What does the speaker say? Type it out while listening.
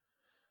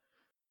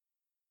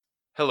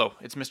Hello,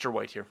 it's Mr.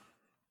 White here.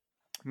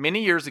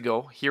 Many years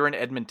ago, here in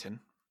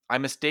Edmonton, I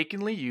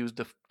mistakenly used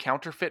a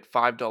counterfeit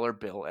 $5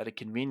 bill at a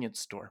convenience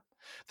store.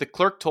 The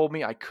clerk told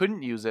me I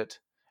couldn't use it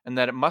and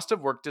that it must have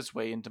worked its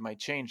way into my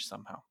change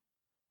somehow.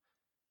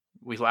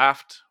 We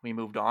laughed, we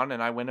moved on,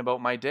 and I went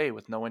about my day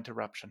with no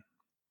interruption.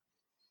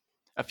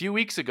 A few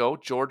weeks ago,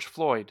 George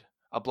Floyd,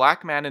 a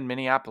black man in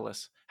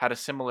Minneapolis, had a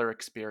similar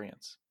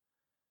experience.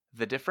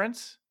 The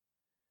difference?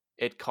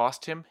 It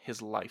cost him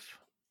his life.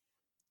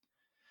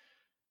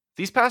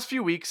 These past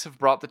few weeks have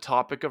brought the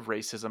topic of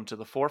racism to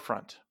the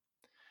forefront.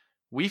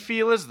 We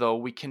feel as though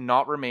we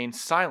cannot remain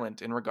silent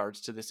in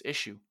regards to this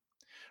issue.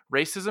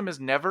 Racism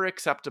is never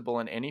acceptable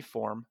in any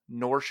form,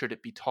 nor should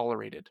it be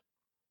tolerated.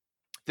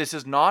 This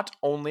is not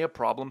only a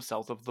problem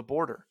south of the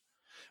border.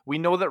 We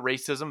know that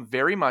racism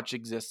very much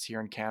exists here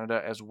in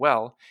Canada as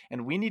well,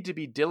 and we need to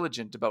be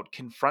diligent about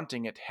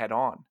confronting it head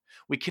on.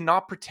 We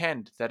cannot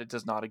pretend that it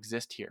does not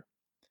exist here.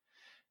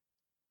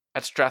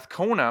 At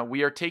Strathcona,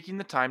 we are taking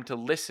the time to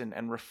listen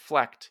and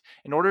reflect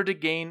in order to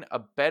gain a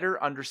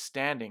better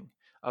understanding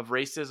of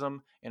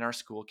racism in our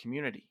school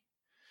community.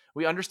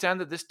 We understand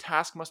that this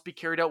task must be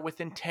carried out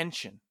with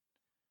intention.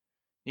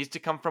 It needs to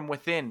come from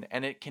within,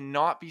 and it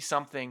cannot be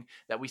something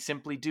that we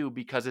simply do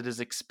because it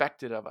is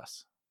expected of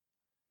us.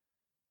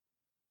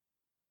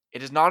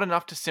 It is not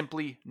enough to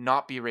simply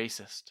not be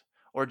racist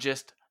or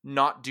just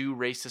not do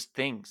racist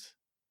things.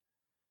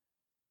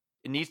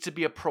 It needs to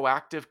be a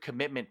proactive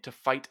commitment to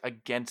fight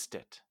against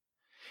it.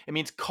 It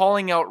means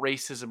calling out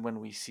racism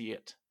when we see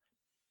it,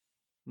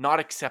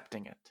 not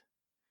accepting it.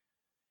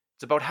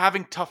 It's about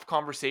having tough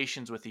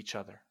conversations with each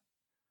other,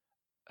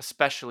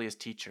 especially as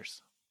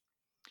teachers.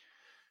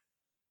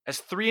 As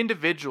three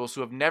individuals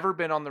who have never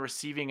been on the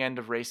receiving end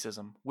of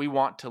racism, we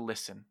want to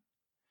listen.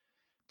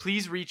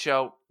 Please reach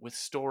out with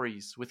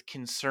stories, with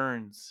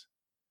concerns.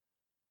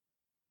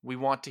 We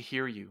want to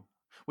hear you.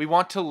 We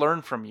want to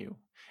learn from you,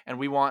 and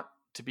we want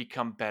to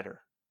become better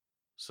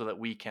so that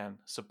we can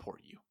support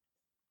you.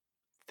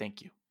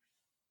 Thank you.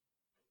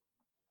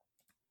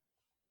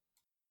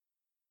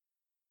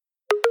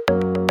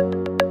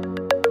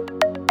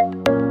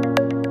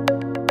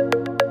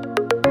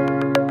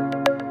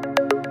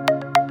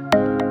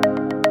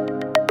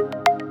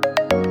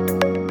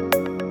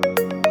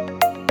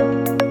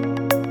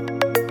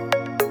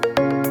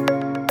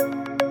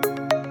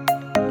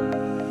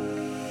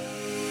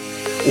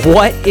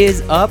 What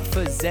is up,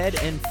 Zed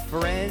and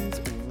friends?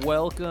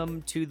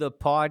 Welcome to the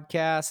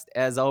podcast.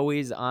 As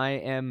always, I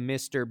am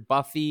Mr.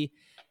 Buffy,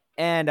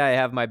 and I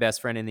have my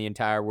best friend in the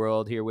entire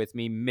world here with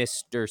me,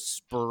 Mr.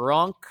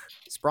 Sprunk.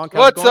 Sprunk,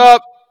 how's it What's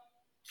going?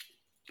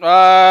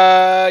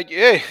 up?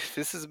 Yeah,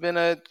 this has been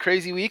a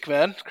crazy week,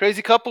 man.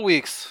 Crazy couple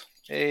weeks.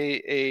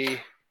 A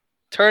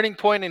turning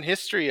point in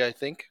history, I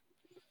think.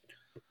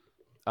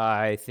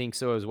 I think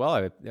so as well.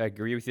 I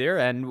agree with you there.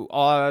 And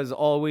as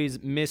always,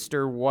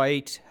 Mr.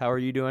 White, how are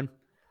you doing?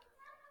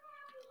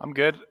 I'm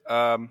good.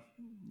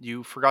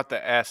 You forgot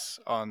the S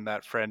on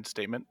that friend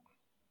statement.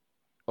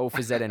 Oh,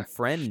 Zed and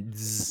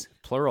friends,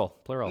 plural.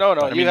 No,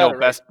 I you mean, had no, it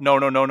best.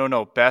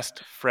 No.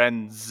 Best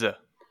friends.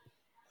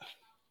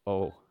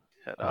 Oh,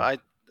 right.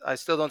 I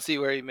still don't see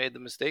where he made the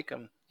mistake.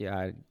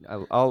 yeah,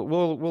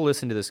 we'll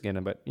listen to this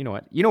again. But you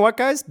know what,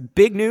 guys?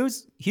 Big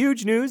news,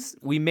 huge news.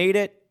 We made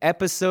it.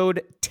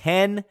 Episode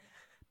 10.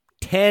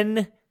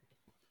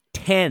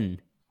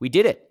 We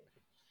did it.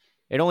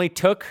 It only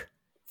took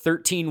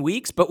 13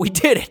 weeks, but we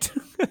did it.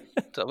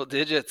 Double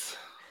digits.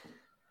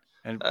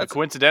 And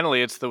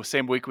coincidentally, it's the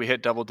same week we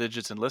hit double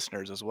digits in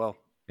listeners as well.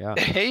 Yeah.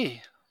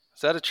 Hey,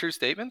 is that a true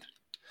statement?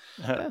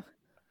 Yeah,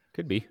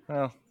 could be.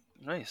 Well,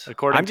 Nice.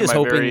 according I'm to just my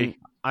hoping.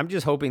 I'm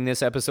just hoping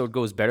this episode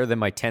goes better than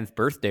my 10th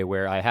birthday,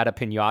 where I had a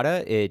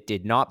piñata, it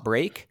did not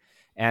break,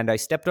 and I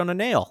stepped on a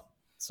nail.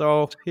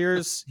 So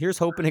here's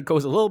hoping it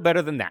goes a little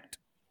better than that.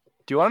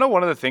 Do you want to know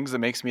one of the things that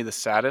makes me the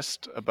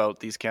saddest about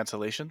these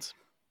cancellations?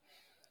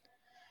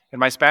 In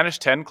my Spanish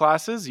 10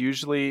 classes,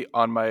 usually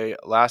on my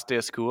last day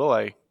of school,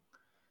 I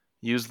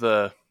use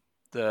the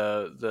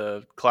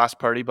class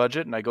party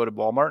budget and I go to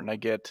Walmart and I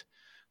get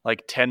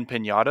like 10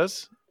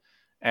 piñatas.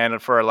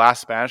 And for our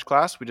last Spanish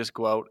class, we just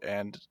go out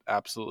and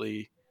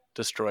absolutely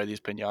destroy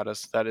these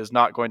piñatas. That is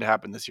not going to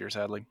happen this year,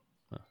 sadly.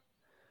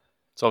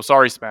 So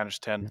sorry, Spanish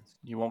 10.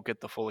 You won't get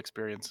the full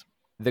experience.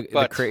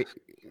 Congratulations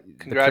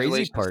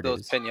crazy part to those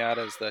is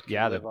piñatas that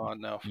can live on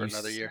now for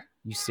another year.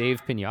 You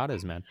saved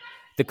piñatas, man.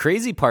 The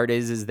crazy part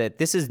is that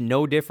this is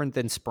no different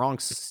than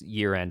Sprunk's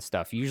year-end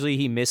stuff. Usually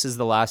he misses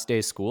the last day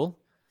of school.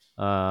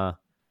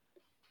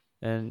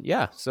 And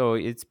yeah, so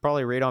it's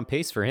probably right on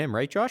pace for him,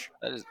 right, Josh?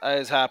 I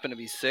just happen to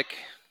be sick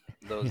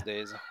those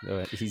days.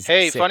 He's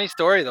hey, sick. Funny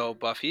story though,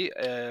 Buffy.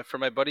 For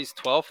my buddy's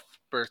 12th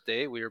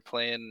birthday, we were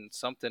playing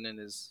something in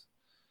his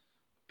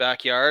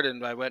backyard,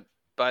 and I went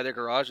by their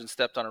garage and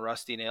stepped on a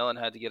rusty nail and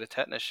had to get a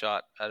tetanus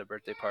shot at a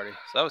birthday party.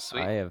 So that was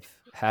sweet. I have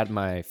had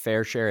my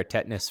fair share of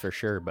tetanus for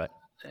sure, but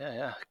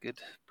yeah, good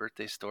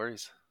birthday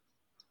stories.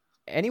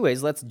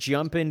 Anyways, let's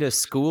jump into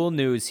school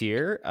news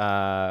here.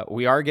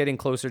 We are getting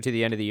closer to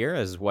the end of the year,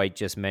 as White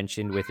just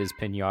mentioned with his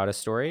pinata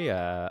story.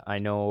 I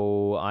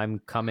know I'm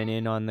coming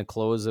in on the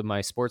close of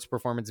my sports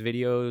performance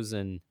videos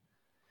and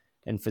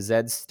phys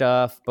ed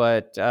stuff,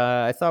 but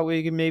I thought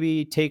we could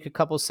maybe take a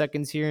couple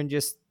seconds here and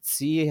just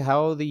see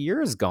how the year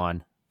has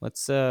gone.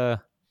 Let's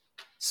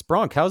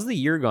Spronk, how's the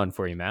year gone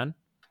for you, man?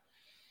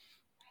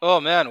 Oh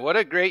man, what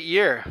a great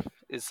year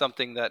is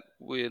something that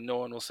no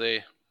one will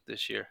say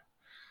this year.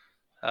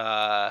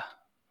 I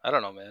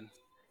don't know, man.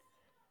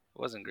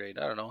 It wasn't great.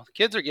 I don't know. The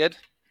kids are good.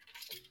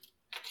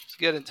 It's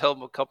good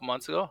until a couple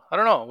months ago. I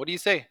don't know. What do you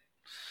say?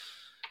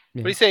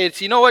 Yeah. What do you say?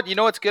 It's you know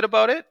what's good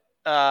about it?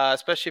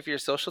 Especially if you're a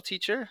social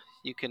teacher,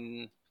 you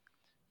can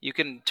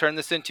turn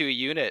this into a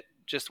unit.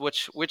 Just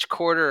which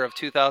quarter of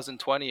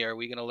 2020 are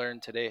we going to learn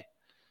today?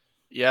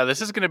 Yeah,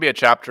 this is going to be a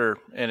chapter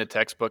in a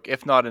textbook,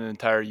 if not an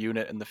entire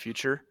unit in the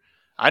future.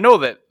 I know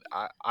that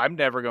I'm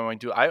never going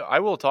to. I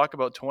will talk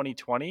about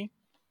 2020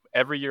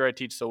 every year I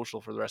teach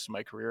social for the rest of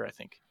my career, I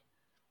think.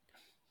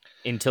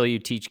 Until you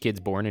teach kids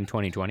born in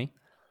 2020?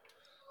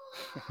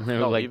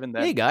 No, like, even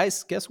then. hey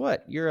guys, guess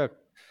what? You're a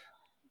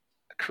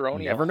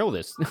Corona. never know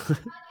this.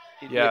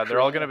 Yeah, they're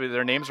all going to be,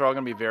 their names are all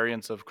going to be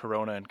variants of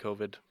Corona and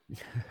COVID.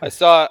 I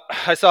saw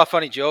a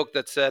funny joke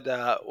that said,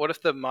 what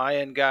if the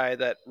Mayan guy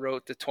that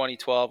wrote the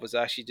 2012 was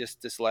actually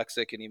just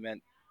dyslexic and he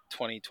meant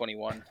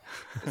 2021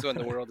 is when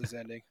the world is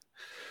ending.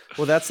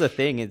 Well, that's the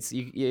thing. It's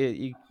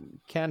you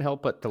can't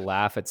help but to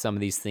laugh at some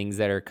of these things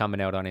that are coming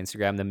out on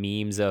Instagram. The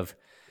memes of,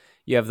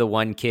 you have the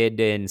one kid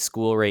in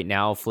school right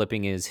now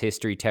flipping his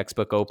history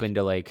textbook open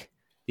to like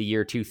the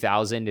year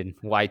 2000 and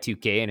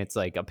Y2K, and it's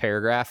like a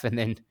paragraph, and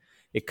then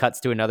it cuts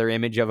to another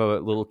image of a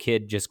little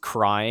kid just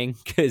crying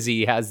because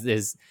he has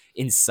this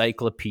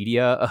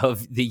encyclopedia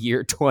of the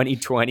year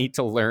 2020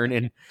 to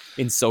learn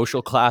in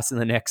social class in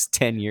the next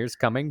 10 years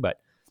coming. But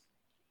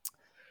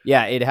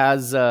yeah, it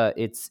has.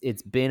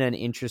 It's been an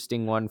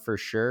interesting one for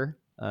sure.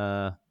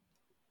 But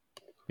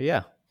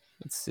yeah,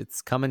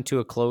 it's coming to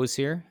a close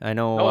here. I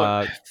know. No,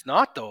 it's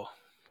not though.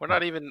 We're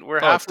not even. We're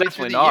it's halfway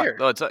definitely through the not.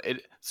 year. No,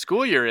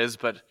 school year is,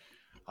 but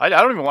I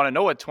don't even want to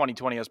know what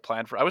 2020 has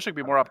planned for. I wish I could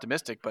be more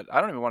optimistic, but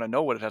I don't even want to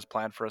know what it has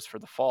planned for us for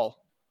the fall.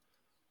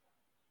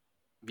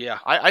 Yeah,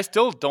 I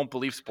still don't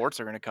believe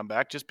sports are going to come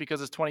back just because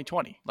it's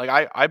 2020.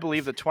 Like I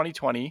believe that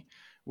 2020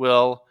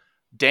 will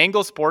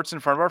dangle sports in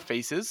front of our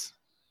faces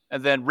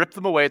and then rip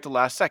them away at the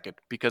last second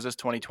because it's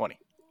 2020.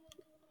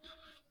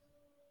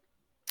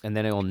 And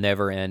then it will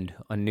never end.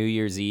 On New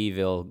Year's Eve,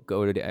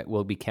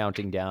 we'll be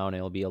counting down.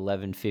 It'll be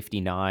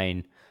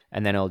 11:59,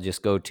 and then it'll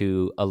just go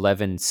to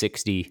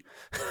 11:60.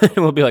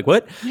 We'll be like,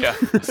 "What?" Yeah,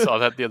 I saw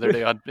that the other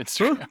day on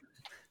Instagram.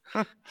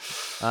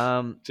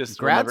 Just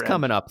grad's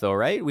coming up though,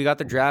 right? We got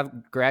the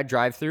grad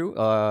drive-through.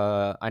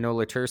 I know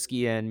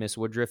Latursky and Miss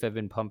Woodruff have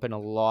been pumping a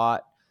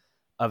lot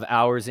of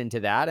hours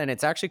into that, and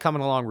it's actually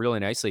coming along really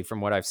nicely from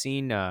what I've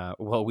seen.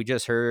 Well, we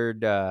just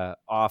heard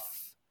off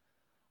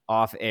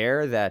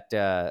air that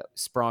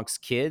Spronk's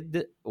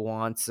kid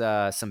wants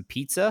some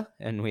pizza,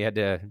 and we had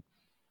to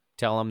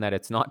tell him that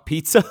it's not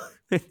pizza.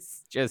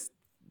 It's just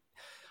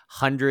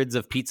hundreds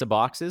of pizza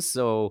boxes.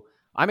 So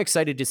I'm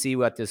excited to see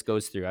what this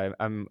goes through.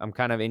 I'm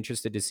kind of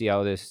interested to see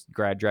how this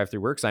grad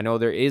drive-through works. I know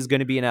there is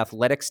going to be an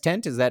athletics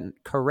tent. Is that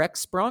correct,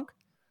 Spronk?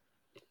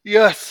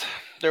 Yes,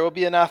 there will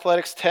be an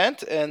athletics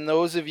tent, and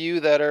those of you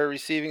that are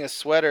receiving a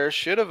sweater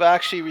should have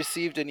actually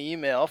received an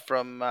email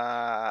from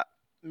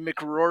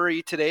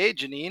McRory today,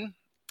 Janine,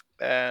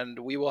 and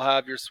we will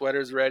have your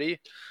sweaters ready.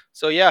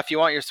 So yeah, if you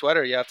want your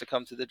sweater, you have to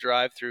come to the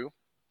drive-through.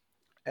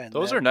 And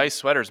those are nice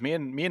sweaters. Me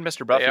and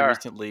Mr. Buffy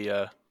recently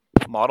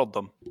modeled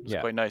them. It's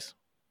quite nice.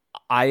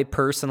 I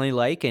personally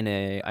like, and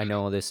I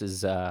know this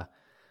is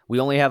we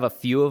only have a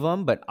few of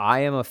them, but I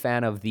am a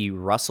fan of the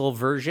Russell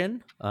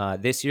version.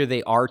 This year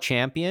they are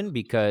champion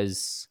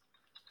because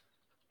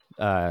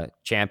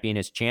champion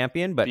is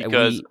champion. But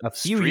a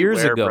few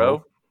years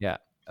ago,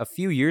 a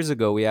few years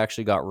ago, we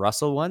actually got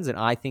Russell ones, and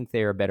I think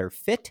they are a better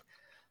fit.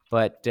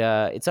 But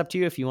it's up to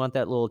you. If you want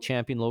that little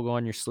champion logo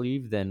on your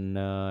sleeve, then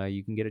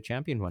you can get a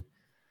champion one.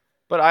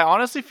 But I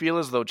honestly feel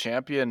as though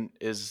champion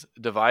is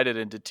divided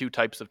into two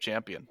types of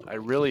champion. I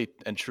really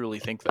and truly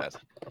think that.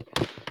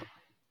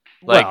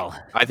 Like, well,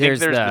 I think there's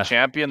the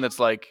champion that's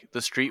like the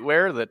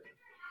streetwear that,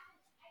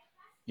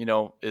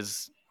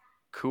 is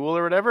cool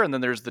or whatever. And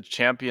then there's the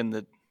champion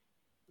that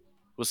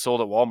was sold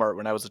at Walmart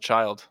when I was a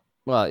child.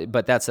 Well,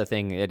 but that's the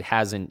thing. It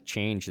hasn't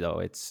changed though.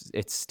 It's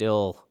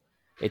still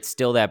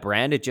that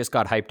brand. It just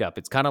got hyped up.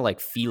 It's kind of like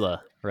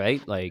Fila,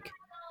 right? Like,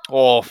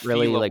 oh,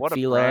 really, Fila, like what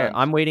Fila. A brand.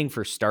 I'm waiting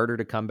for Starter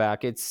to come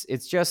back. It's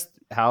just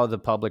how the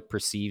public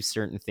perceives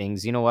certain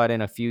things. You know what?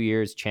 In a few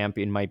years,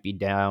 Champion might be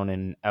down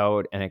and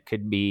out, and it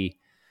could be,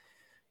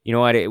 you know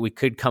what? We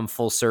could come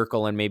full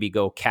circle and maybe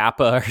go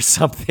Kappa or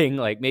something.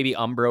 Like maybe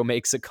Umbro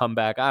makes a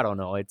comeback. I don't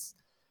know. It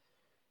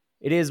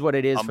is what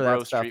it is Umbro for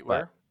that stuff.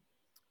 streetwear.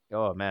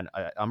 Oh man,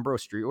 Umbro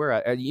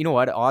streetwear. You know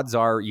what? Odds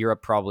are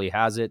Europe probably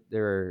has it.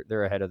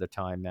 They're ahead of the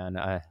time, man.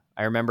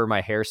 I remember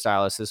my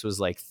hairstylist, this was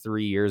like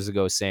 3 years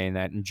ago, saying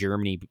that in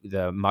Germany,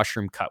 the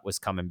mushroom cut was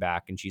coming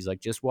back. And she's like,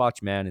 just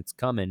watch, man, it's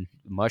coming.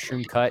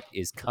 Mushroom cut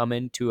is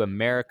coming to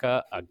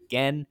America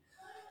again.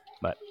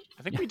 But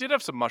I think we did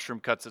have some mushroom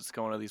cuts at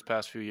Scona these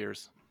past few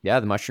years. yeah,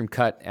 the mushroom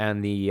cut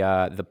and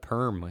the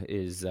perm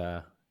is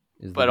the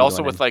But new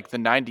also one. with like the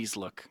 90s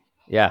look.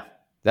 Yeah,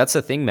 that's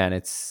the thing, man.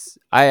 It's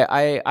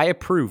I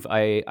approve.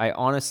 I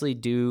honestly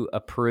do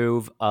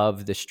approve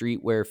of the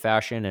streetwear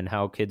fashion and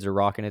how kids are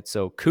rocking it.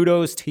 So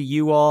kudos to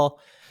you all.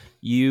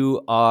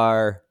 You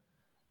are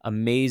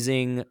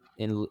amazingly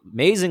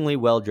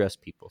well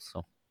dressed people.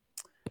 So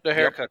The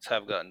haircuts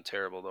have gotten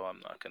terrible, though.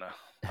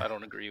 I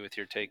don't agree with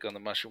your take on the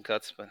mushroom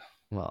cuts, but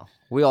well,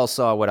 we all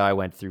saw what I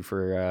went through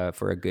for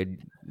a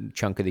good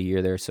chunk of the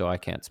year there, so I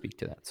can't speak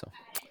to that. So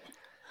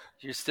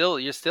you're still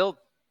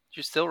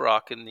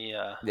rocking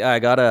the. yeah,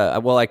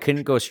 I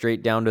couldn't go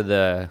straight down to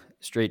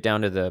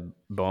the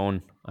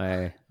bone.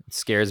 It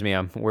scares me.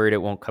 I'm worried it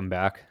won't come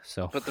back.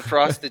 So But the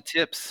frosted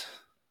tips.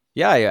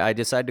 yeah, I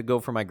decided to go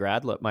for my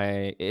grad look.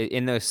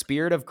 In the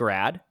spirit of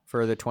grad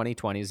for the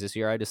 2020s this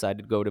year, I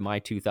decided to go to my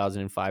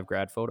 2005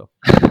 grad photo.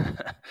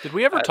 Did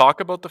we ever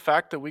talk about the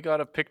fact that we got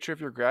a picture of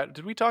your grad?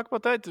 Did we talk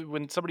about that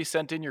when somebody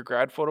sent in your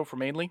grad photo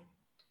from Ainley?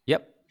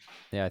 Yep.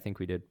 Yeah, I think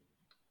we did.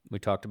 We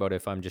talked about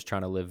if I'm just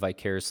trying to live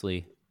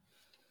vicariously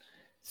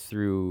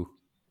through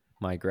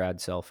my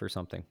grad self or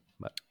something.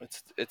 But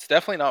It's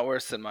definitely not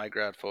worse than my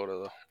grad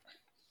photo, though.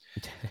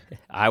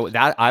 I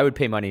would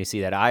pay money to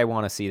see that. I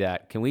want to see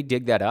that. Can we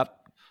dig that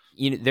up?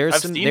 There's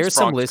I've some seen there's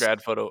some Spronk's list.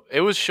 grad photo.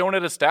 It was shown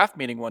at a staff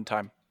meeting one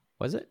time.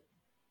 Was it?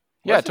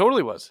 Yeah, Was it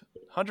totally was.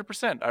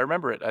 100%. I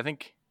remember it. I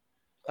think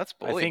That's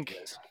bullying. think-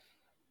 guys.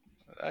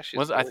 Actually,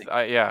 was it's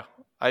bullying.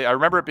 I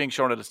remember it being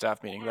shown at a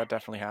staff meeting. That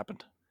definitely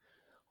happened.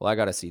 Well, I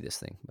got to see this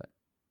thing. But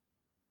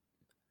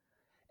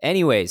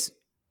anyways,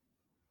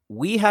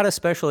 we had a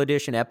special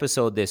edition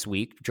episode this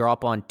week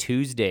drop on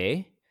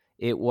Tuesday.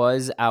 It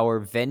was our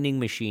vending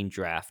machine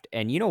draft.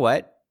 And you know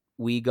what?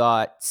 We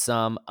got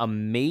some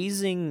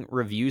amazing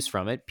reviews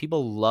from it.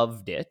 People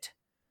loved it.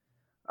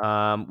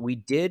 We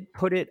did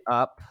put it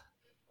up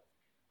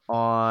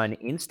on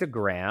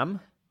Instagram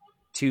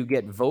to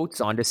get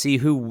votes on to see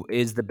who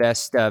is the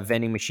best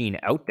vending machine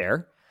out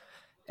there.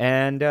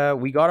 And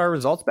we got our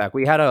results back.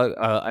 We had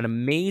an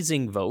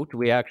amazing vote.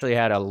 We actually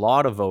had a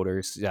lot of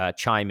voters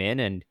chime in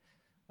and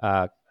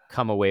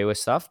come away with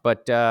stuff.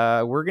 But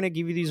we're going to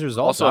give you these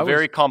results. Also, a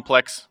very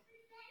complex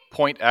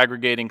point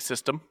aggregating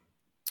system.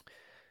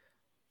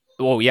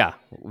 Oh, yeah,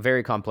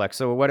 very complex.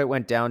 So what it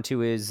went down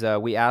to is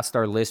we asked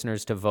our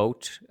listeners to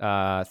vote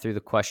through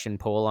the question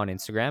poll on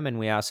Instagram, and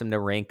we asked them to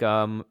rank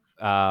them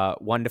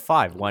 1 to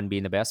 5, 1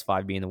 being the best,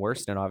 5 being the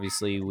worst. And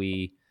obviously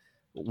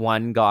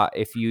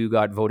if you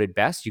got voted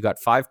best, you got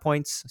 5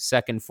 points,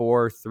 second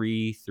 4,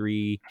 3,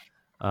 3,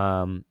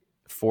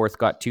 fourth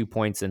got 2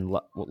 points, and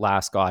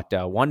last got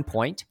 1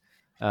 point.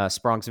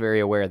 Spronk's very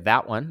aware of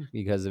that one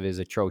because of his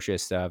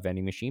atrocious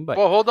vending machine. But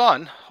Well, hold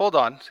on.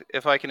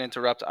 If I can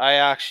interrupt, I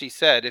actually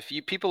said if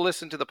people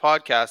listen to the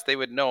podcast, they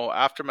would know.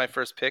 After my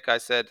first pick, I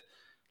said,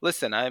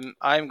 "Listen,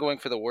 I'm going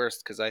for the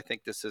worst because I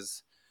think this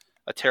is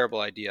a terrible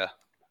idea."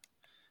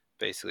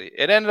 Basically,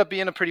 it ended up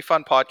being a pretty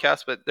fun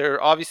podcast, but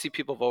there obviously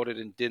people voted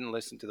and didn't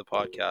listen to the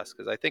podcast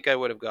because I think I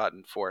would have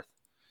gotten 4th,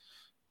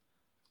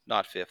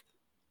 not 5th.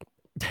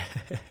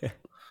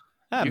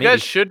 You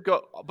guys should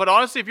go. But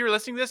honestly, if you're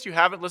listening to this, you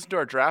haven't listened to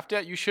our draft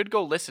yet, you should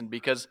go listen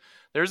because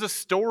there's a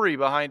story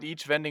behind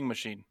each vending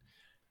machine.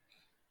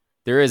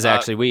 There is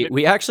actually.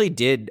 We actually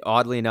did,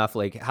 oddly enough,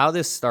 like how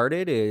this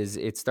started is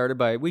it started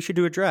by we should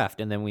do a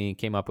draft, and then we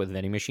came up with a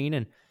vending machine.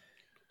 And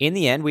in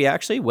the end, we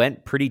actually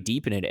went pretty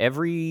deep in it.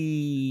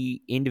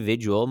 Every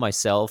individual,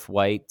 myself,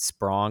 White,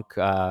 Spronk,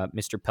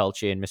 Mr.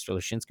 Pelche, and Mr.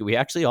 Lashinsky, we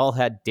actually all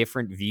had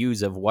different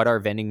views of what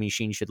our vending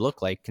machine should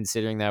look like,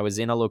 considering that I was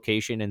in a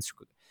location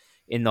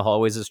in the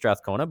hallways of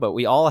Strathcona, but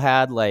we all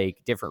had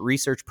like different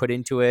research put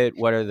into it.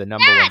 What are the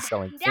number one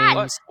selling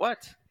things?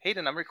 What?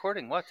 Hayden, I'm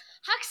recording. What?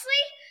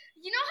 Huxley,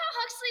 you know how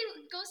Huxley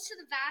goes to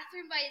the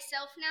bathroom by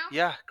himself now?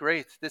 Yeah,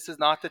 great. This is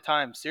not the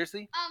time.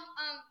 Seriously?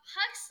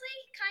 Huxley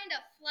kind of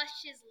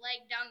flushed his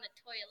leg down the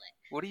toilet.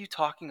 What are you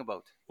talking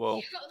about? Whoa.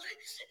 He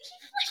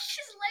flushed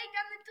his leg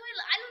down the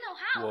toilet. I don't know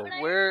how, Whoa. but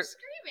I Where- heard him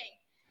screaming.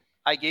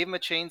 I gave him a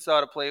chainsaw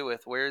to play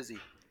with. Where is he? I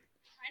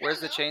don't Where's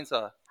the know.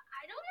 chainsaw?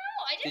 I don't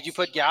know. I didn't Did you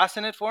put see gas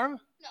in it for him? it.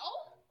 No.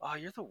 Oh,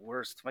 you're the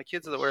worst. My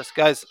kids are the worst.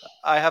 Guys,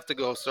 I have to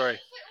go. Sorry. Wait,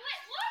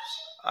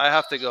 what? I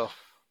have to go.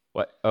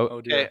 What? Oh, Oh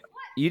Okay, dear.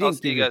 you I'll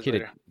didn't see give you your guys kid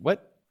later.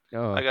 what?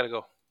 Oh, I gotta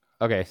go.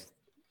 okay.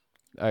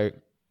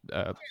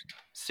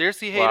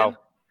 Seriously, Hayden? Wow.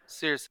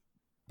 Seriously.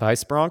 Bye,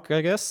 Spronk,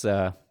 I guess.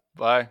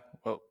 Bye.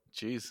 Well,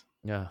 jeez.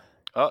 Yeah,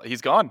 Oh,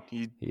 he's gone.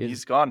 is.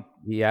 He's gone.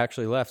 he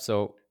actually left.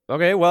 So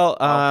okay, well,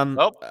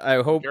 Oh.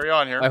 I hope Carry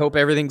on here.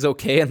 everything's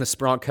okay in the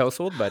Spronk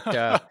household, but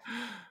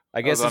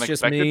I guess was it's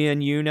just unexpected. me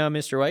and you now,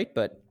 Mr. White.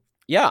 But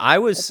yeah, I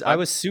was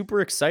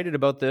super excited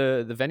about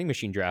the vending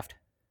machine draft.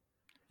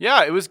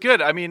 Yeah, it was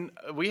good. I mean,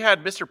 we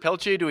had Mr.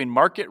 Pelche doing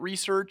market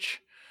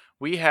research.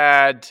 We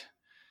had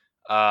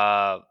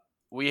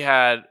We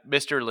had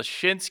Mr.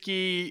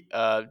 Lashinsky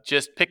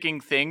just picking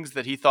things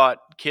that he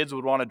thought kids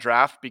would want to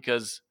draft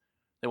because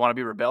they want to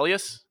be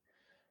rebellious.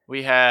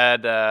 We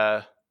had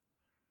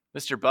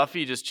Mr.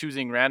 Buffy just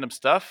choosing random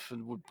stuff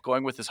and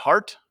going with his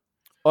heart.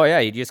 Oh yeah,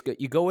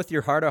 you go with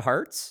your heart of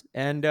hearts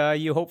and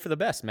you hope for the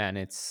best, man.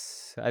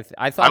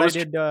 I thought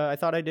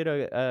I did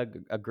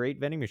a great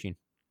vending machine.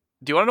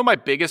 Do you want to know my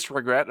biggest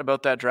regret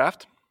about that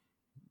draft?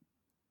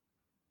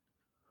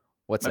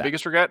 What's my that?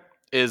 biggest regret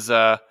is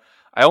I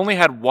only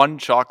had one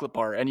chocolate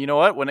bar, and you know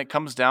what? When it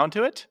comes down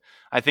to it,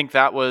 I think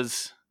that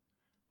was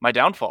my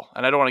downfall.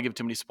 And I don't want to give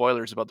too many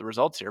spoilers about the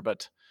results here,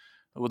 but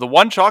the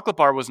one chocolate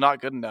bar was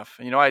not good enough.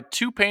 You know, I had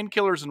 2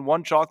 painkillers and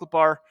 1 chocolate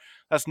bar.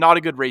 That's not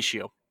a good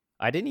ratio.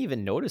 I didn't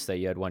even notice that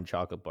you had 1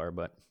 chocolate bar,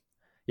 but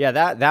yeah,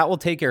 that will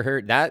take your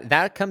hurt.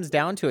 That comes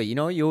down to it. You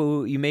know,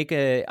 you make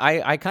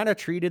I kind of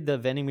treated the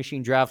vending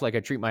machine draft like I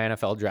treat my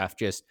NFL draft,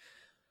 just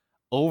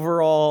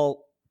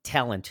overall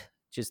talent,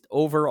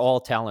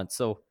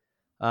 So,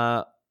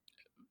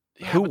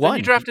 who won?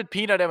 You drafted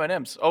peanut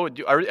M&Ms. Oh,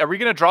 are we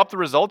going to drop the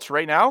results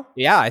right now?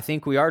 Yeah, I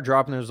think we are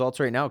dropping the results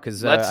right now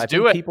because I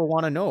think people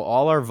want to know.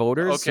 All our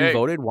voters who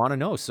voted want to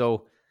know.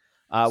 So,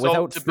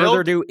 without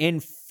further ado, in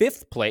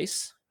 5th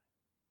place.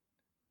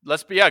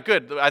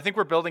 Good. I think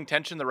we're building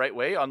tension the right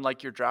way,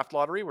 unlike your draft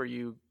lottery where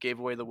you gave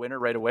away the winner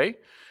right away.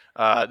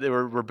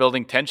 We're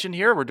building tension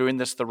here. We're doing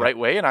this the right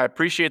way, and I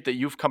appreciate that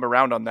you've come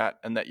around on that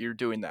and that you're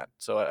doing that.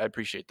 So I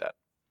appreciate that.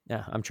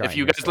 Yeah, I'm trying. If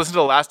you guys listen to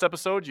the last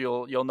episode,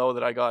 you'll know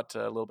that I got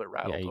a little bit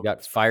rattled. Yeah, you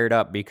got fired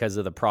up because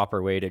of the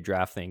proper way to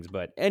draft things.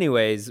 But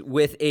anyways,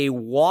 with a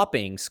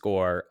whopping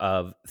score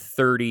of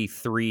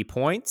 33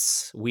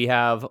 points, we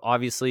have,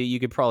 obviously, you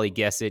could probably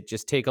guess it.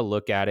 Just take a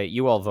look at it.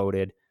 You all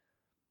voted.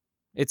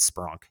 It's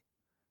Spronk.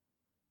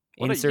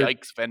 What a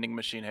yikes vending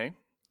machine, hey?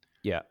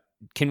 Yeah.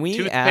 Can we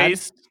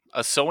Toothpaste,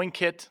 a sewing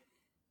kit?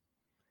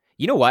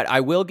 You know what? I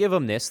will give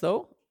him this,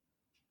 though.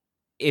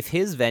 If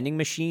his vending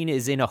machine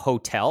is in a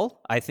hotel,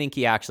 I think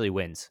he actually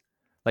wins.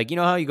 Like, you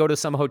know how you go to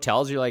some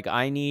hotels, you're like,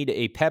 I need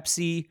a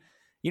Pepsi.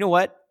 You know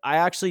what? I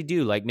actually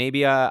do. Like,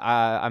 maybe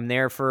I'm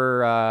there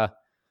for,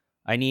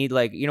 I need,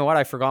 like, you know what?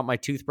 I forgot my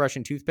toothbrush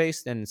and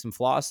toothpaste and some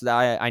floss.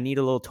 I need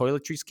a little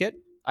toiletries kit.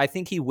 I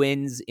think he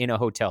wins in a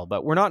hotel,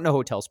 but we're not in a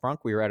hotel, Sprunk.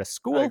 We were at a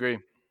school. I agree.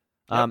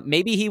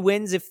 Maybe he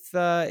wins if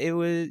it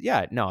was.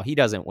 Yeah, no, he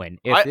doesn't win.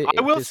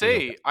 I will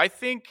say, I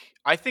think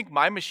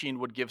my machine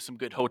would give some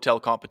good hotel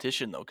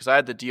competition though, because I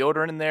had the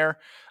deodorant in there,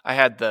 I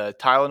had the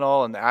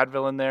Tylenol and the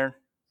Advil in there.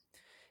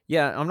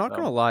 Yeah, I'm not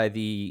gonna lie.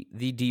 The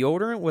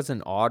deodorant was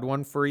an odd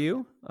one for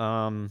you.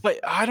 But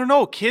I don't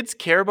know. Kids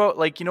care about,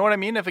 like, you know what I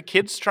mean. If a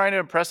kid's trying to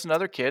impress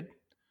another kid,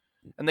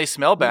 and they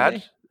smell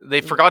bad.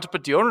 They forgot to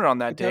put deodorant on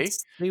that day.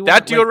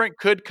 That deodorant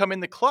could come in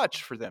the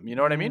clutch for them. You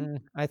know what I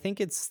mean? I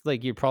think it's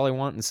like you're probably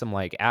wanting some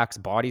like Axe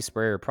body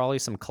spray or probably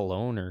some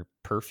cologne or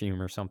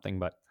perfume or something.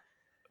 But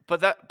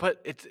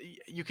it's,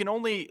 you can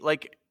only,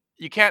 like,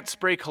 you can't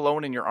spray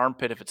cologne in your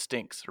armpit if it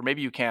stinks. Or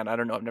maybe you can. I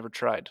don't know. I've never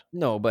tried.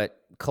 No, but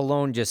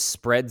cologne just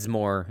spreads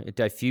more. It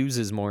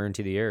diffuses more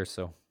into the air.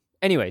 So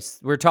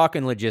anyways, we're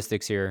talking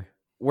logistics here.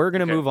 We're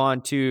going to move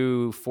on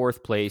to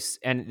 4th place.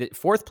 And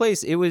 4th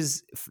place, it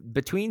was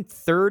between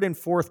 3rd and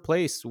 4th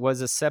place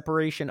was a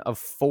separation of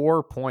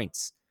 4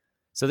 points.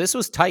 So this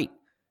was tight.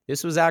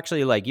 This was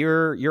actually like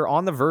you're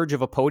on the verge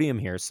of a podium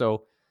here.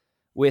 So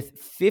with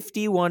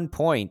 51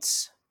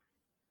 points,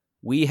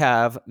 we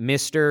have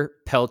Mr.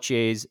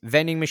 Peltier's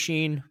vending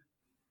machine.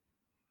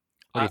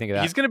 What do you think of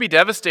that? He's going to be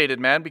devastated,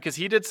 man, because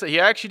he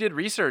actually did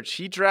research.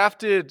 He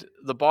drafted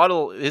the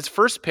bottle. His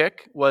first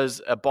pick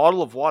was a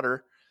bottle of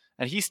water.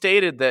 And he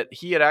stated that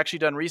he had actually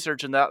done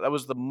research and that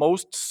was the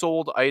most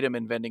sold item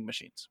in vending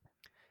machines.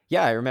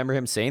 Yeah, I remember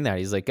him saying that.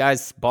 He's like,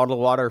 guys, bottle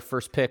of water,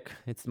 first pick.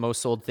 It's the most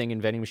sold thing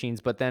in vending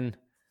machines. But then,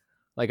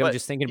 I'm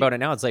just thinking about it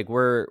now. It's like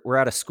we're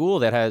at a school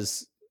that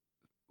has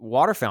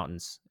water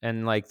fountains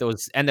and like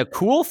those, and the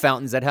cool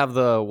fountains that have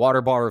the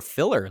water bar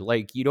filler.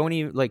 Like you don't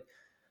even like,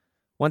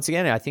 once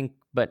again, I think,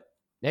 but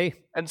hey.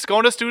 And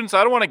Scona students,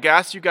 I don't want to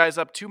gas you guys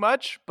up too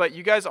much, but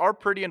you guys are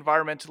pretty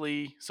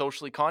environmentally,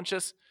 socially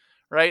conscious.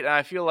 Right. And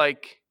I feel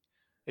like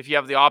if you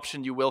have the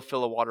option, you will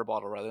fill a water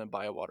bottle rather than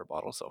buy a water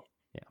bottle. So,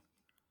 yeah.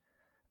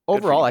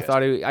 Overall, I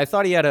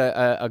thought he had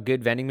a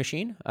good vending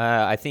machine.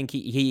 I think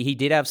he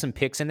did have some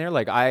picks in there.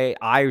 Like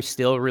I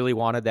still really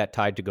wanted that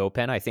Tide to Go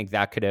pen. I think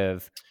that could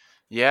have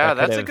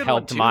that's a good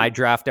helped one too. My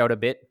draft out a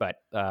bit. But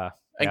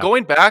and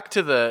going back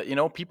to the, you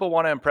know, people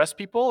want to impress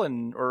people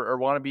and or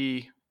want to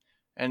be,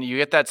 and you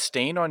get that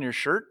stain on your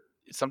shirt.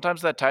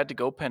 Sometimes that Tide to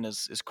Go pen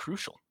is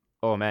crucial.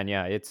 Oh man,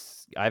 yeah.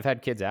 I've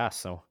had kids ask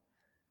so.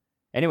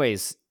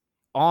 Anyways,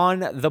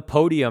 on the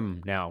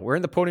podium now. We're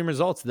in the podium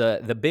results.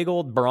 The big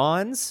old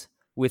bronze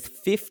with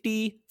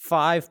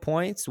 55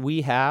 points.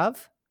 We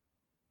have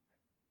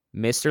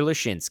Mr.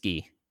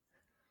 Lashinsky.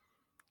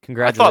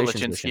 Congratulations, I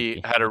thought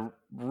Lashinsky had a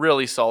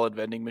really solid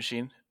vending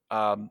machine.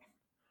 The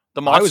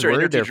Monster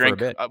Energy drink.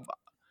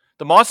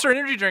 The Monster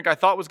Energy drink I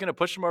thought was going to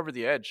push him over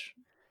the edge.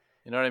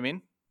 You know what I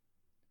mean?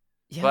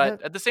 Yeah.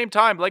 But at the same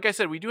time, like I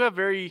said, we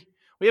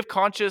have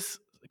conscious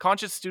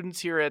conscious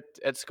students here at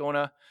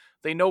Scona,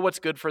 they know what's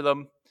good for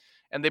them,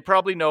 and they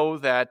probably know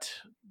that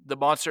the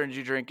Monster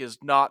Energy drink is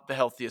not the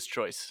healthiest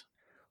choice.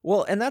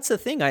 Well, and that's the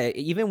thing.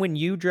 Even when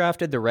you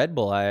drafted the Red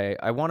Bull,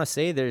 I want to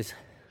say there's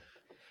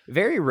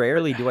very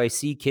rarely do I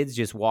see kids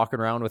just walking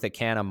around with a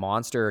can of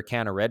Monster or a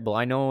can of Red Bull.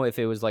 I know if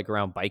it was like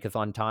around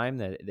Bikeathon time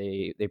that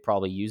they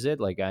probably use it.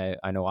 Like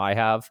I know I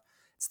have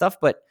stuff,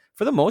 but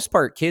for the most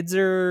part, kids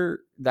are.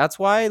 That's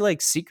why,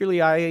 like,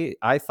 secretly,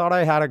 I thought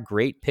I had a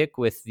great pick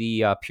with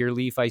the Pure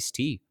Leaf iced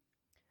tea.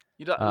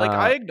 You know, like,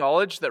 I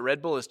acknowledge that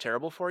Red Bull is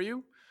terrible for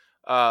you,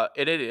 and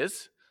it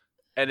is.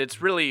 And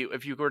it's really,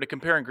 if you were to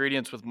compare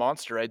ingredients with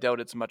Monster, I doubt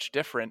it's much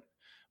different.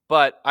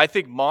 But I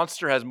think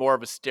Monster has more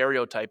of a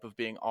stereotype of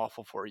being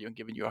awful for you and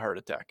giving you a heart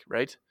attack,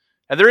 right?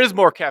 And there is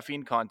more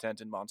caffeine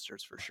content in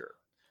Monsters for sure.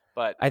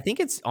 But I think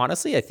it's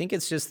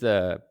just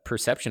the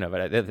perception of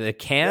it. The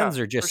cans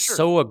are just sure.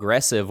 so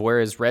aggressive,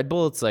 whereas Red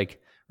Bull, it's like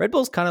Red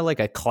Bull's kind of like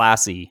a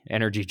classy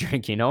energy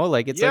drink, you know?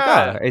 Like it's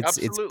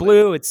it's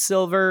blue, it's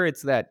silver,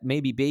 it's that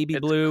maybe baby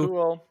blue.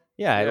 Cool.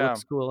 Yeah, it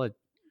looks cool.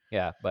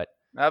 But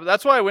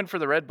that's why I went for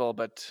the Red Bull.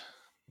 But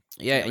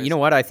yeah, anyways. You know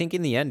what? I think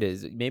in the end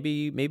is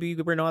maybe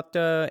we're not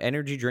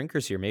energy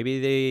drinkers here.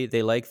 Maybe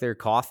they like their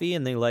coffee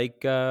and they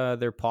like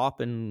their pop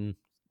and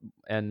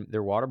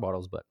their water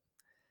bottles, but.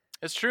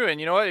 It's true. And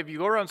you know what? If you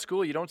go around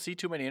school, you don't see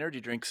too many energy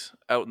drinks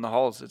out in the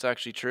halls. It's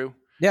actually true.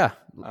 Yeah.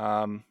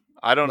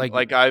 I don't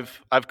like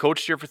I've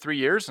coached here for 3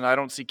 years and I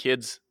don't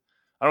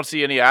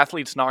see any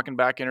athletes knocking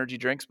back energy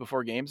drinks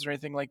before games or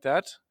anything like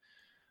that.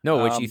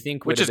 No, which you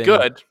think which is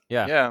good.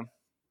 Yeah. Yeah.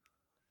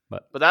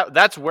 But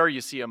that's where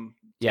you see them.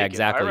 Yeah,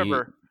 exactly. I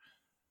remember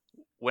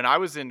when I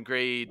was in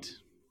grade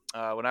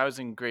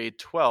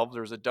 12,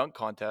 there was a dunk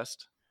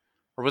contest.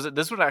 Or was it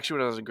this one actually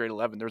when I was in grade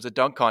 11? There was a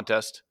dunk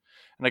contest.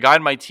 And a guy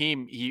on my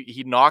team,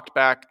 he knocked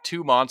back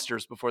 2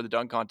 Monsters before the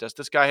dunk contest.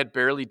 This guy had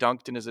barely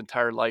dunked in his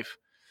entire life.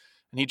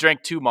 And he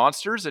drank 2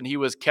 Monsters, and he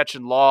was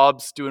catching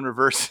lobs, doing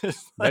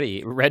reverses.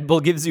 Buddy, Red Bull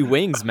gives you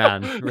wings,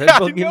 man. Red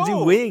Bull gives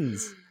you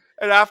wings.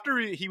 And after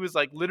he was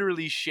like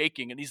literally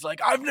shaking, and he's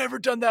like, I've never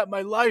done that in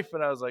my life.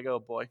 And I was like, oh,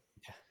 boy.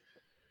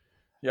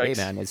 Yikes. Hey,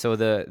 man, so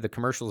the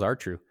commercials are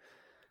true.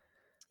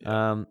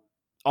 Yeah.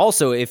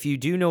 Also, if you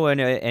do know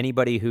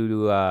anybody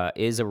who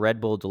is a Red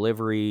Bull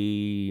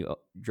delivery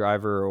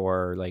driver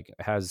or like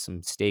has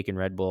some stake in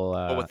Red Bull,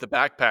 with the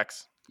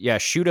backpacks, yeah,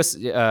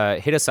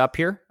 hit us up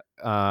here.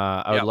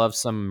 I would love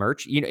some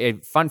merch.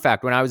 Fun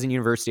fact: when I was in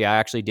university, I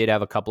actually did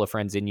have a couple of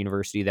friends in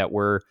university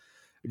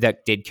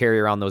that did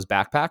carry around those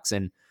backpacks.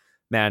 And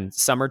man,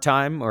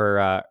 summertime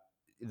or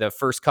the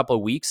first couple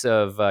of weeks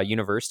of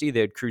university,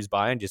 they'd cruise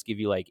by and just give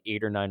you like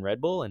 8 or 9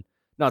 Red Bull. And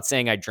not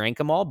saying I drank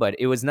them all, but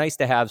it was nice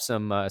to have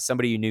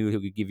somebody you knew who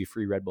could give you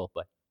free Red Bull.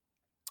 But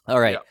all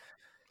right.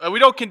 Yeah. We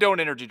don't condone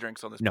energy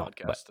drinks on this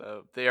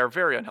podcast. They are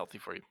very unhealthy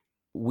for you.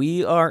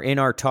 We are in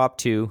our top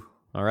 2.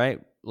 All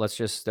right. Let's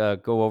just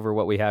go over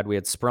what we had. We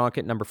had Spronk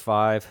at number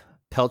 5,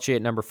 Pelche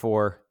at number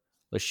 4,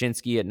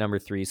 Lashinsky at number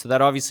 3. So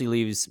that obviously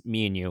leaves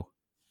me and you.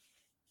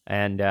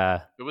 And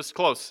it was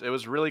close. It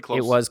was really close.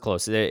 It was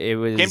close. It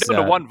was came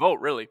down to one vote,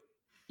 really.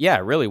 Yeah,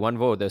 really, one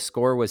vote. The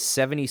score was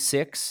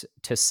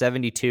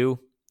 76-72.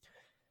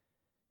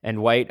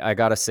 And White, I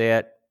gotta say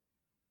it.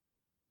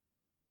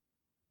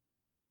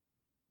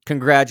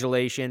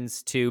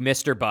 Congratulations to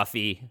Mr.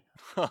 Buffy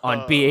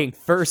on being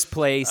first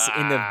place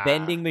in the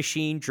vending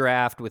machine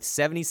draft with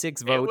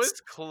 76 votes. It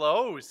was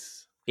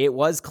close. It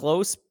was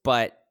close,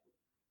 but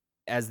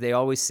as they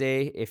always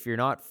say, if you're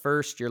not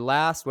first, you're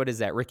last. What is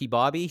that, Ricky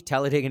Bobby,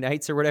 Talladega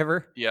Nights or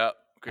whatever? Yeah.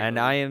 And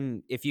movie. I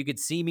am, if you could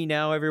see me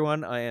now,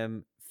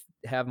 everyone,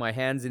 have my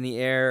hands in the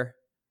air.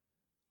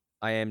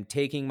 I am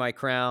taking my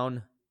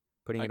crown,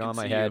 putting it on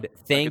my head.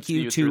 Thank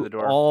you to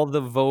all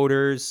the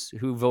voters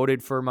who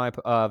voted for my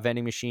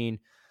vending machine.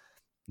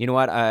 You know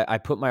what? I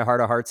put my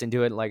heart of hearts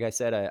into it. Like I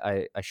said,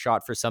 I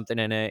shot for something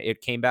and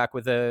it came back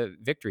with a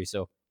victory.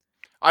 So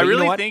I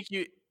really think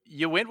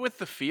you went with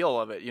the feel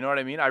of it. You know what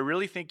I mean? I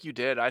really think you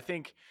did. I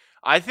think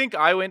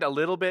I went a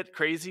little bit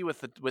crazy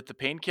with the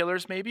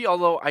painkillers maybe,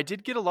 although I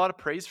did get a lot of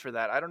praise for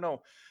that. I don't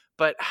know.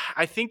 But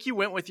I think you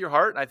went with your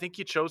heart, and I think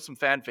you chose some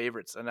fan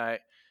favorites. And I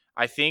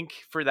think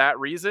for that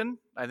reason,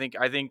 I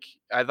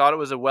thought it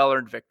was a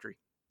well-earned victory.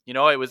 You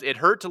know, it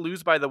hurt to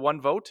lose by the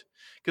 1 vote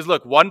because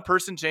look, one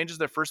person changes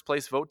their first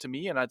place vote to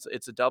me, and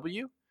it's a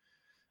W.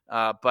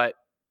 But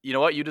you know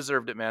what? You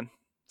deserved it, man.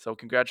 So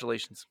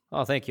congratulations.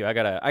 Oh, thank you. I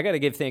gotta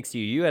give thanks to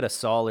you. You had a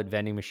solid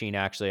vending machine.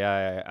 Actually,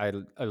 I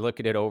look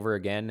at it over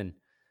again, and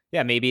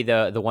yeah, maybe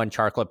the one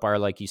chocolate bar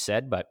like you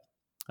said, but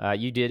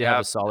you did have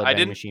a solid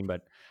vending machine.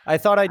 But I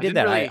thought I did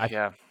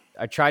that.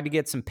 I tried to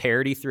get some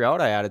parity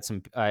throughout. I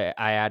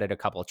added a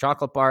couple of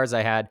chocolate bars.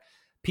 I had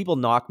people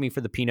knock me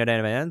for the peanut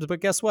M&Ms, but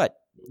guess what?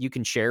 You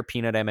can share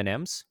peanut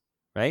M&Ms,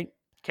 right?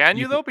 Can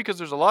you though? Because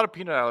there's a lot of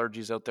peanut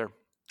allergies out there.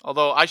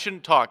 Although I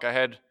shouldn't talk. I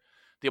had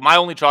my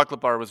only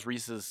chocolate bar was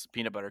Reese's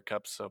peanut butter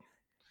cups. So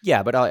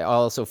yeah, but I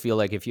also feel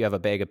like if you have a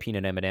bag of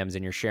peanut M&Ms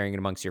and you're sharing it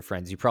amongst your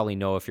friends, you probably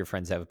know if your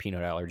friends have a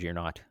peanut allergy or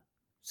not.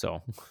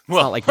 So it's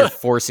not like you're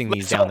forcing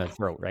these down their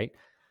throat, right?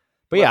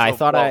 But yeah, I Let's hope.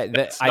 thought Well,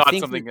 it's I not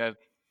think something that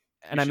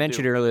and we I should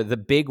mentioned do. earlier, the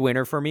big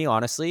winner for me,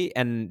 honestly,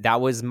 and that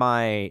was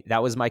my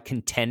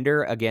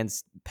contender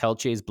against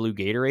Pelche's Blue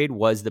Gatorade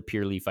was the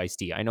Pure Leaf iced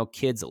tea. I know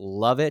kids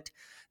love it.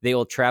 They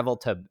will travel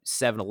to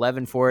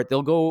 7-Eleven for it.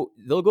 They'll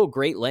go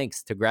great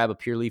lengths to grab a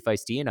Pure Leaf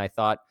iced tea, and I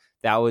thought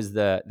that was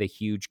the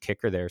huge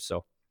kicker there.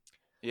 So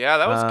Yeah,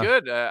 that was uh,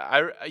 good.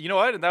 You know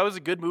what? That was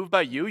a good move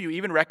by you. You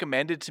even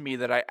recommended to me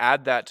that I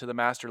add that to the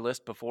master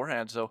list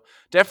beforehand. So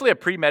definitely a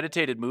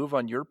premeditated move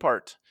on your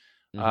part.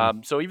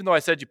 mhm. So even though I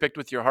said you picked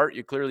with your heart,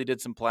 you clearly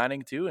did some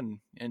planning too,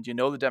 and you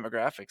know the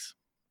demographics.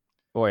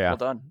 Oh yeah. Well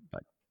done.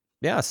 But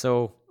yeah,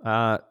 so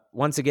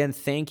once again,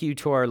 thank you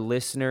to our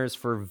listeners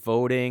for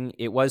voting.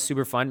 It was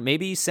super fun.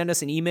 Maybe send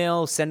us an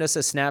email, send us a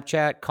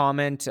Snapchat,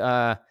 comment,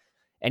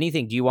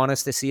 anything. Do you want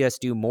us to see us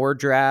do more Well,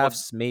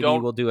 drafts? Maybe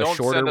we'll do a don't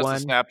shorter send us a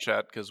one.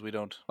 Snapchat because we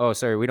don't. Oh,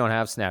 sorry, we don't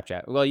have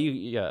Snapchat. Well,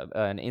 yeah,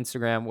 an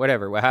Instagram,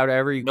 whatever.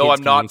 However you No, kids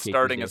I'm not communicate these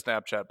starting a days.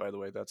 Snapchat. By the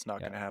way, that's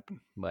not Yeah, going to happen.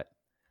 but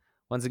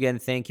once again,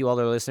 thank you all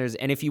our listeners.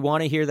 And if you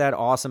want to hear that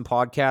awesome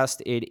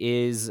podcast, it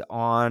is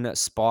on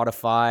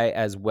Spotify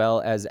as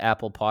well as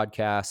Apple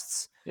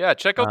Podcasts. Yeah,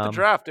 check out the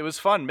draft. It was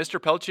fun. Mr.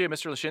 Pelche,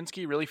 Mr.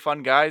 Lashinsky, really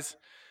fun guys.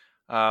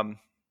 Yeah,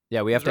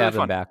 we have to really have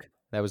them fun. back.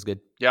 That was good.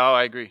 Yeah,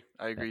 I agree.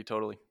 I agree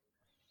totally.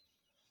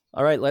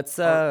 All right, let's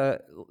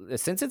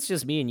since it's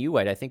just me and you,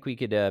 White, I think we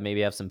could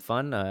maybe have some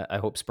fun. I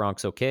hope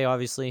Spronk's okay,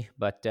 obviously,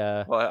 but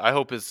Well, I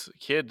hope his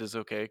kid is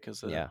okay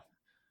because yeah,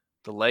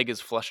 the leg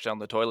is flushed down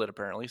the toilet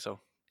apparently. So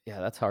yeah,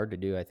 that's hard to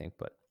do, I think,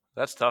 but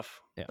that's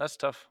tough. Yeah. That's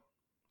tough.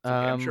 It's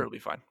okay. I'm sure it'll be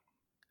fine.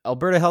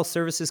 Alberta Health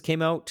Services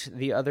came out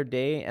the other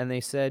day and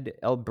they said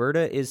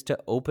Alberta is to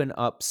open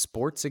up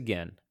sports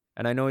again.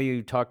 And I know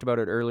you talked about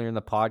it earlier in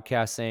the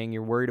podcast, saying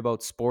you're worried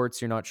about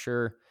sports, you're not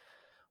sure.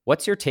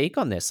 What's your take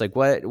on this? Like,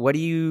 what do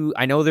you?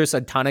 I know there's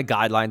a ton of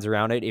guidelines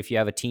around it. If you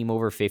have a team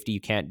over 50,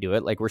 you can't do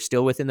it. Like, we're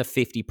still within the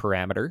 50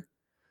 parameter.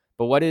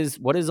 But what is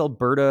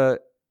Alberta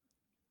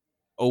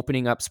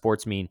opening up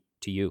sports mean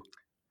to you?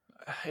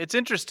 It's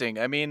interesting.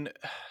 I mean,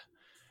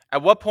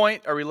 at what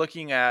point are we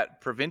looking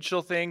at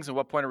provincial things? At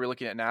what point are we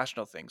looking at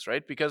national things,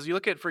 right? Because you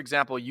look at, for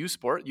example, U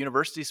Sport,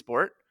 university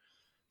sport,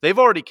 they've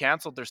already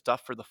canceled their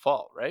stuff for the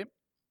fall, right?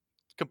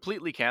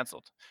 Completely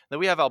canceled. Then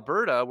we have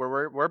Alberta,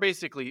 where we're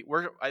basically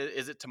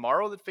is it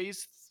tomorrow that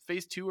phase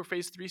 2 or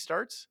phase 3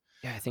 starts?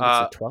 Yeah, I think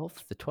it's the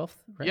 12th. The 12th,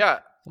 right? Yeah,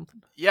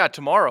 Something. yeah,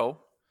 tomorrow.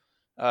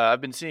 I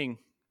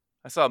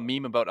saw a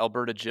meme about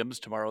Alberta gyms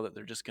tomorrow that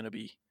they're just going to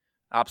be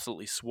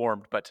absolutely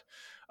swarmed. But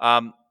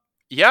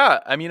yeah,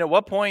 I mean, at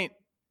what point?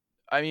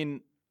 I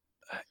mean,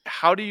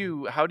 how do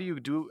you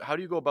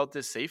go about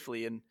this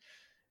safely,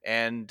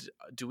 and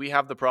do we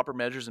have the proper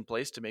measures in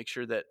place to make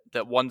sure that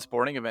one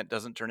sporting event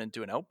doesn't turn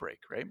into an outbreak,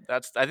 right?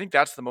 I think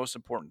that's the most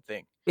important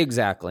thing.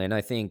 Exactly. And I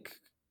think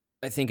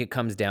it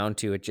comes down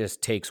to it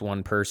just takes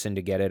one person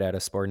to get it at a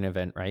sporting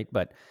event, right?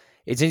 But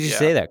it's interesting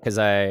to say that because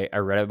I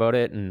read about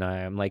it and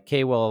I'm like,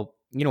 okay, well,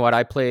 you know what?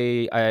 I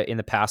play in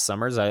the past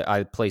summers,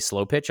 I play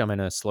slow pitch. I'm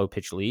in a slow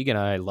pitch league and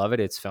I love it.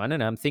 It's fun.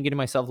 And I'm thinking to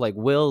myself, like,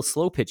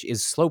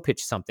 is slow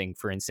pitch something,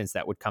 for instance,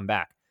 that would come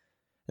back?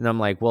 And I'm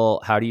like,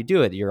 well, how do you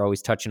do it? You're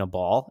always touching a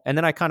ball. And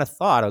then I kind of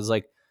thought, I was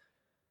like,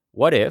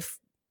 what if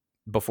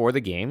before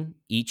the game,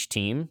 each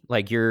team,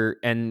 like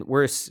and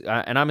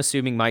I'm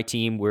assuming my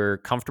team, we're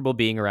comfortable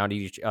being around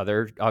each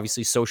other,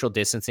 obviously social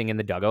distancing in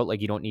the dugout.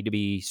 Like, you don't need to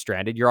be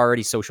stranded. You're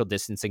already social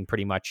distancing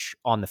pretty much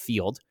on the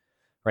field,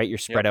 right? You're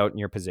spread out in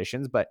your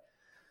positions, but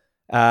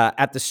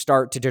at the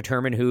start, to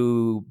determine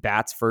who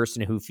bats first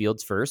and who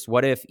fields first,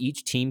 what if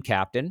each team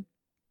captain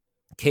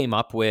came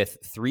up with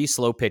 3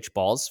 slow pitch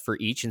balls for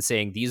each and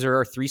saying, these are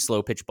our 3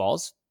 slow pitch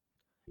balls.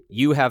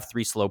 You have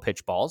 3 slow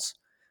pitch balls.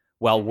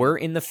 While we're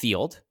in the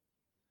field,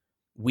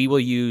 we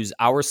will use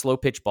our slow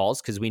pitch balls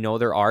because we know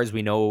they're ours.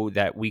 We know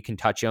that we can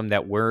touch them,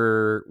 that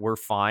we're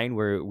fine.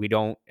 We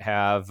don't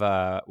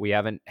have, we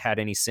haven't had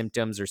any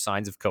symptoms or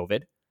signs of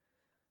COVID,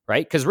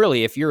 right? Because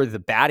really, if you're the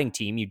batting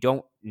team, you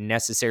don't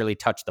necessarily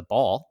touch the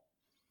ball,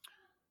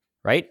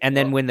 right? And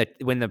then when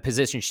the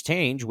positions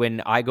change,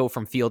 when I go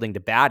from fielding to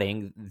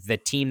batting, the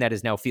team that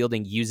is now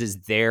fielding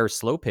uses their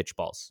slow pitch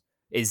balls.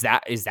 Is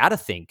that a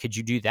thing? Could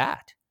you do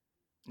that?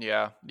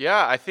 Yeah.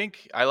 I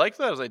think I like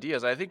those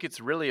ideas. I think it's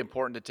really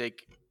important to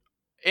take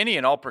any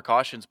and all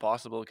precautions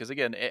possible because,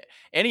 again,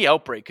 any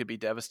outbreak could be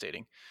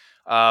devastating.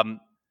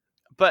 But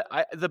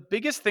the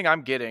biggest thing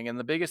I'm getting, and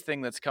the biggest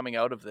thing that's coming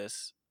out of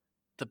this,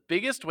 the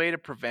biggest way to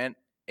prevent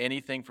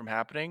anything from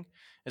happening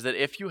is that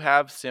if you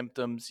have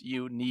symptoms,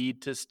 you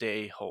need to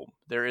stay home.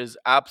 There is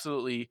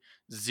absolutely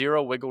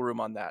zero wiggle room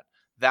on that.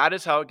 That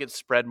is how it gets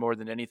spread more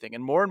than anything.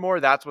 And more,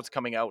 that's what's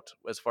coming out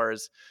as far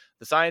as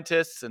the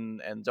scientists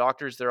and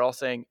doctors. They're all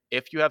saying,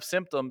 if you have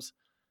symptoms,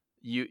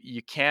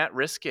 you can't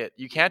risk it.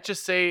 You can't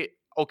just say,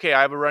 okay,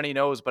 I have a runny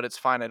nose, but it's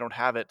fine. I don't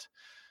have it.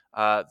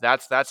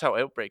 That's how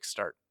outbreaks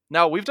start.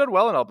 Now, we've done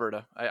well in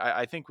Alberta.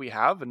 I think we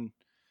have,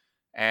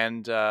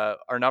 and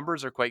our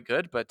numbers are quite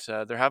good, but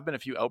there have been a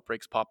few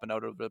outbreaks popping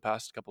out over the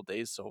past couple of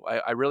days. So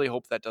I really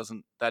hope that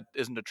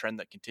isn't a trend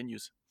that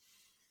continues.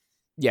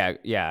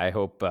 Yeah, I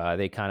hope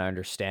they kind of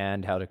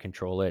understand how to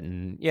control it.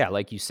 And yeah,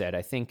 like you said,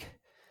 I think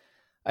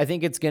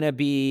it's going to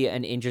be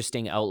an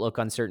interesting outlook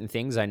on certain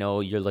things. I know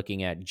you're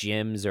looking at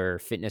gyms or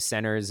fitness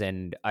centers,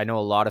 and I know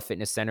a lot of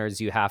fitness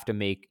centers you have to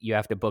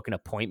book an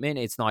appointment.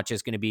 It's not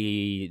just going to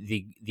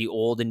be the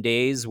olden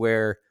days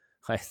where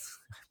I'm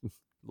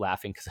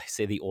laughing because I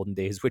say the olden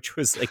days, which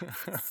was like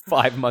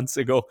 5 months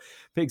ago,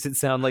 makes it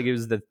sound like it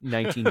was the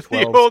 1912s.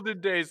 The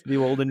olden days. The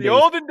olden The days.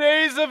 olden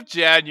days of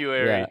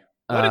January. Yeah.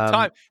 What a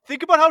time.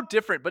 Think about how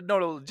different, but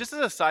no, just as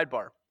a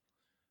sidebar.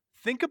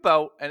 Think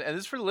about, and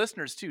this is for the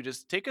listeners too,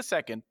 just take a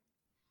second.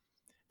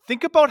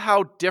 Think about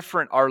how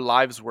different our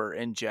lives were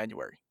in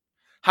January.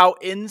 How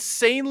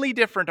insanely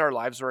different our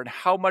lives were and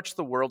how much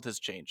the world has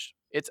changed.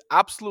 It's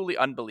absolutely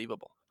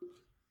unbelievable.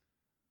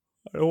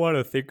 I don't want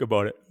to think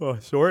about it. Oh,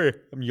 sorry.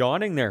 I'm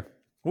yawning there.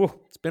 Ooh,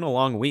 it's been a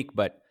long week,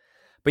 but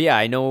yeah,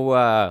 I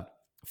know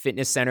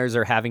fitness centers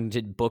are having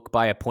to book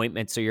by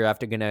appointment, so you're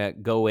gonna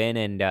go in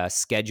and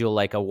schedule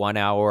like a 1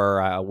 hour,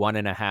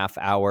 1.5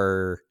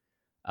 hour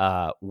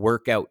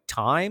workout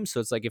time. So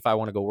it's like if I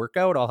want to go work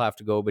out, I'll have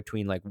to go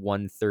between like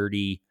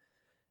 1:30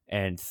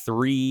 and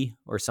 3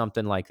 or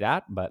something like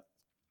that. But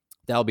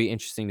that'll be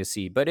interesting to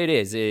see. But it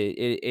is.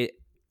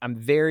 I'm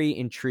very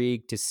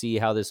intrigued to see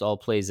how this all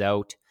plays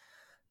out.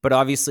 But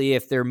obviously,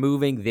 if they're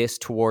moving this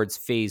towards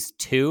phase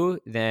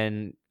 2,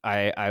 then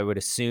I would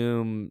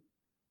assume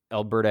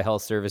Alberta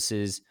Health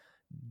Services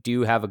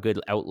do have a good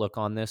outlook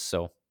on this.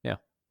 So, yeah.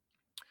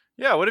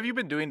 Yeah, what have you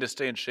been doing to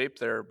stay in shape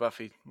there,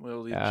 Buffy?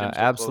 Will these gyms get closed?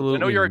 Absolutely I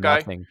know you're a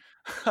nothing.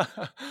 guy.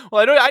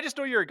 Well, I just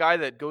know you're a guy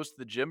that goes to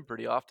the gym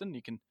pretty often.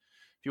 If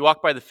you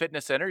walk by the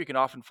fitness center, you can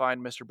often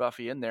find Mr.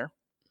 Buffy in there.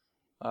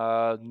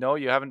 No,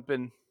 you haven't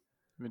been.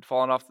 You've been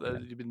falling off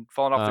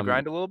the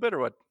grind a little bit, or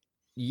what?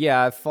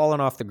 Yeah, I've fallen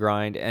off the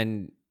grind,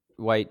 and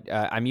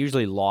I'm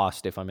usually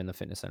lost if I'm in the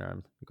fitness center.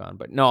 I'm gone,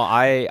 but no,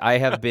 I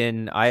have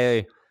been.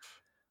 I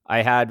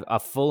had a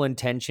full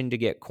intention to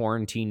get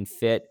quarantine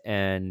fit,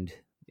 and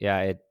yeah,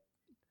 it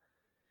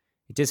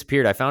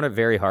disappeared. I found it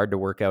very hard to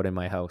work out in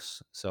my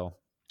house. So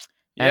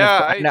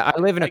Yeah, and I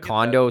live in a get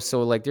condo, that.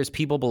 so like there's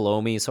people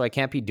below me, so I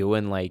can't be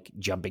doing like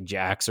jumping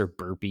jacks or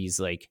burpees.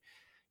 Like,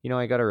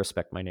 I got to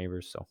respect my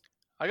neighbors. So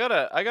I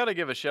gotta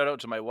give a shout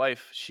out to my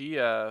wife. She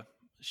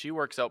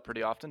works out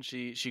pretty often.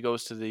 She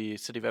goes to the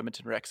City of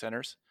Edmonton rec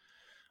centers.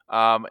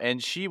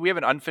 And we have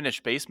an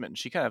unfinished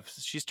basement, and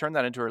she's turned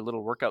that into her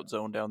little workout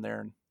zone down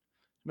there, and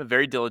I'm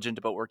very diligent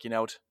about working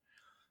out.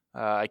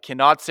 I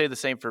cannot say the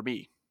same for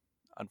me,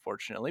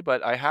 unfortunately,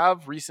 but I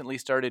have recently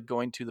started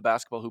going to the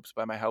basketball hoops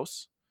by my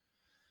house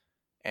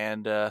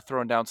and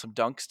throwing down some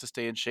dunks to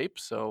stay in shape.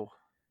 So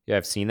yeah,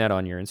 I've seen that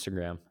on your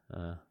Instagram.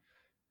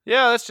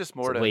 yeah, that's just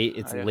more It's late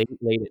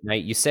at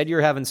night. You said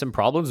you're having some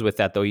problems with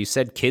that, though. You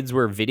said kids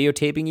were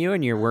videotaping you,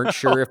 and you weren't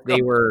sure if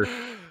they were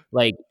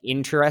like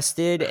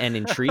interested and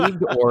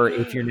intrigued, or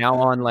if you're now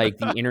on like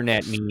the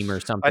internet meme or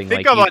something. I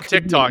think like, I'm on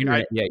TikTok.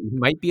 Yeah, you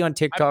might be on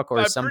TikTok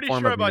or some form of internet.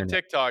 I'm pretty sure I'm on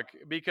TikTok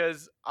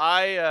because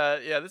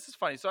this is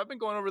funny. So I've been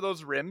going over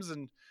those rims,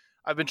 and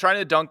I've been trying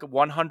to dunk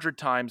 100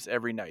 times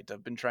every night.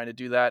 I've been trying to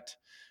do that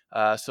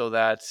so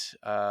that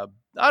I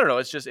don't know.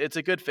 It's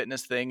a good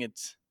fitness thing.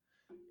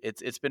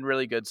 It's been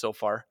really good so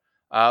far.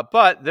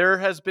 But there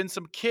has been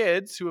some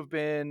kids who have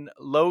been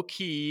low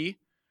key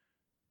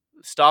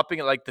stopping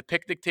at like the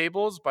picnic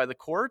tables by the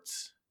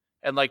courts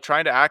and like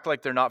trying to act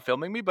like they're not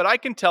filming me, but I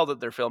can tell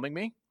that they're filming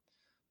me.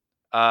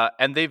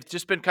 And they've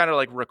just been kind of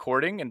like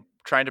recording and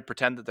trying to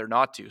pretend that they're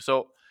not to.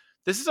 So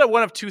this is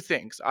one of two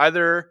things.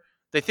 Either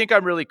they think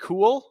I'm really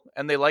cool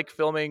and they like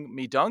filming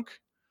me dunk,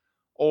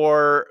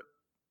 or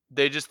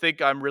they just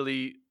think I'm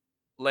really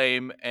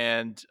lame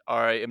and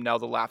I am now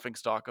the laughing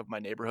stock of my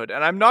neighborhood.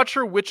 And I'm not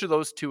sure which of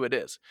those two it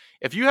is.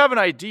 If you have an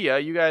idea,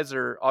 you guys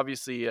are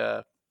obviously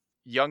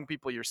young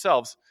people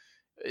yourselves.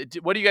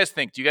 What do you guys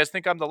think? Do you guys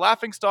think I'm the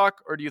laughing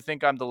stock, or do you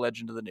think I'm the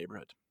legend of the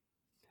neighborhood?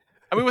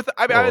 I mean,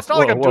 it's not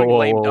like I'm doing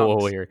lame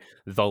dunks. Here.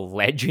 The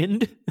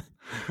legend?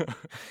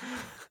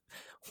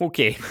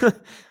 Okay.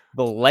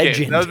 The legend.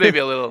 Okay, that was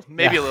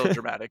maybe a little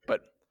dramatic,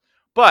 but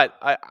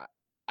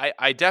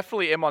I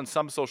definitely am on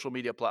some social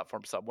media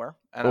platform somewhere.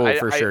 And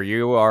for sure.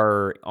 You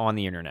are on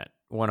the internet.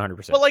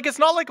 100%. But like, it's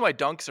not like my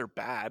dunks are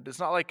bad. It's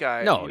not like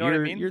you know what I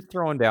mean? You're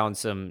throwing down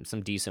some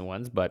decent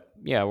ones, but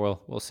yeah,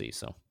 we'll see.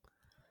 So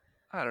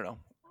I don't know.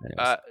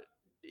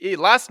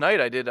 Last night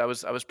I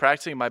was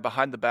practicing my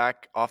behind the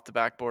back, off the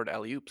backboard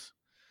alley oops,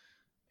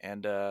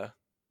 and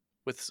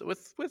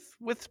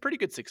with pretty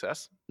good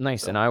success.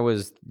 Nice. So. And I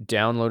was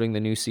downloading the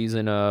new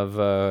season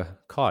of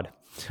COD.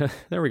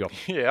 There we go.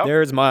 Yeah.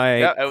 There's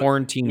my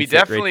quarantine. We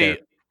definitely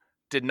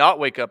did not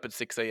wake up at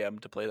 6 a.m.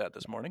 to play that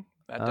this morning.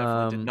 That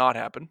definitely did not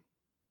happen.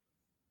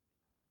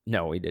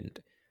 No, we didn't.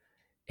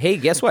 Hey,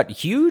 guess what?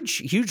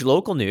 Huge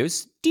local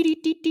news.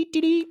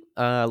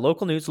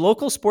 Local news,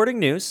 local sporting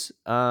news.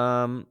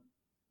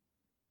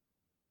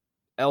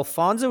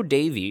 Alphonso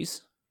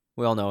Davies,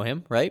 we all know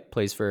him, right?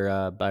 Plays for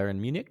Bayern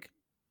Munich.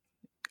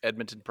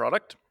 Edmonton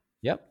product.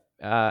 Yep.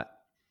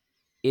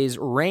 Is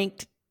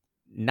ranked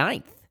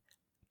 9th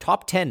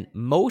top 10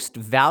 most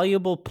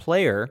valuable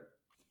player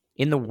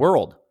in the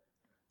world,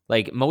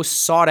 like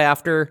most sought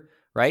after,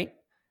 right?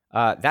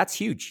 That's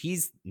huge.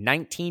 He's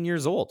 19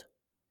 years old.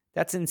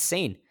 That's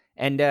insane.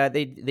 And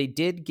they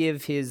did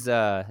give his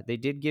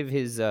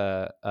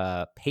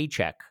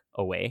paycheck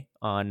away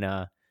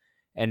on,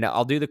 and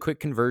I'll do the quick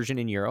conversion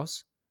in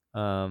euros.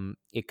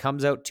 It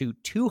comes out to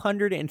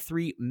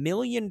 $203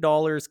 million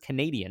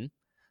Canadian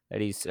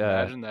that he's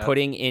Imagine that.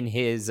 putting in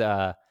his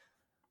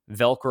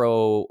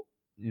Velcro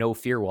No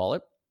Fear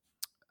wallet.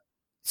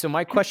 So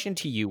my question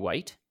to you,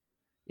 White,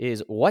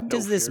 is what No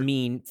does this fear.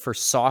 mean for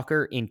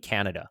soccer in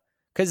Canada?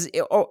 Because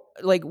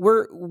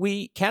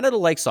Canada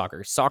likes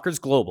soccer. Soccer's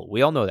global.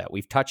 We all know that.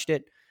 We've touched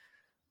it.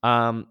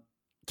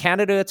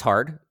 Canada, it's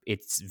hard.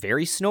 It's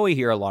very snowy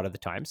here a lot of the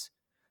times,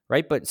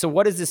 right? But so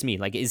what does this mean?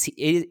 Like, is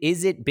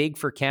it big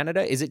for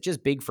Canada? Is it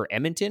just big for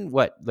Edmonton?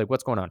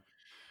 What's going on?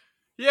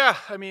 Yeah,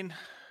 I mean,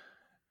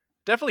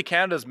 definitely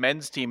Canada's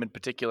men's team in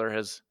particular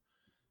has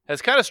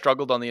kind of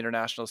struggled on the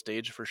international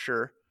stage for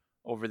sure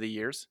over the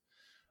years.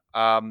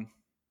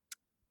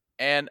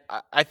 And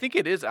I think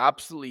it is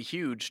absolutely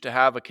huge to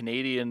have a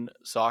Canadian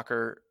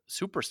soccer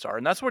superstar.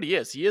 And that's what he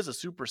is. He is a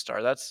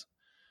superstar.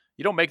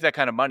 You don't make that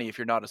kind of money if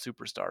you're not a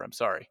superstar. I'm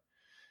sorry.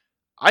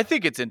 I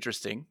think it's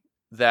interesting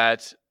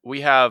that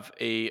we have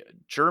a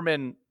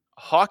German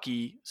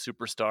hockey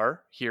superstar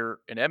here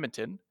in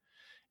Edmonton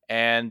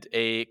and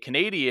a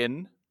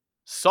Canadian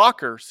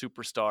soccer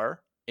superstar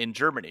in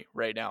Germany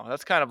right now.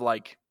 That's kind of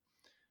like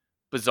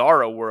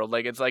bizarro world.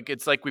 Like it's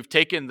like we've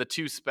taken the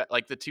two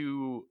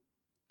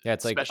Yeah,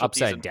 it's like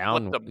specialties upside and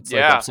down. flipped them. It's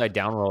Yeah. like upside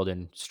down world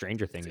in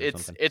Stranger Things or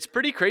something. It's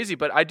pretty crazy,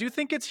 but I do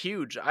think it's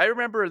huge. I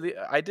remember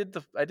I did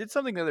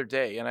something the other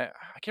day, and I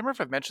can't remember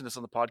if I've mentioned this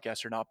on the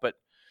podcast or not. But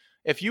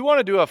if you want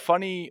to do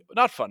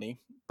not funny,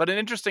 but an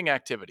interesting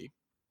activity,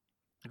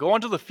 go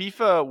onto the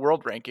FIFA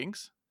World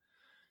Rankings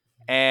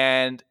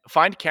and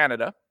find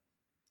Canada,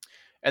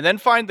 and then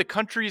find the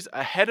countries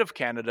ahead of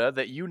Canada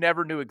that you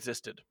never knew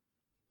existed.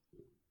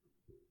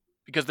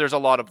 Because there's a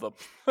lot of them.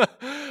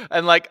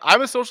 And like,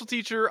 I'm a social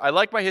teacher. I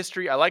like my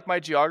history. I like my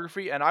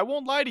geography. And I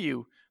won't lie to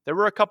you. There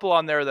were a couple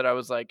on there that I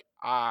was like,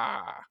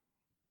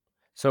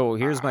 So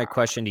here's my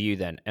question to you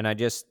then. And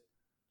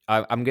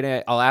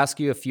I'll ask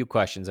you a few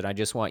questions and I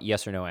just want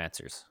yes or no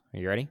answers. Are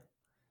you ready?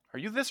 Are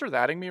you this or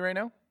thatting me right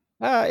now?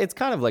 It's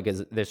kind of like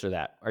this or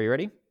that. Are you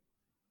ready?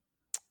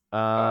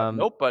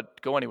 Nope, but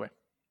go anyway.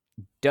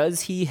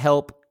 Does he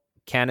help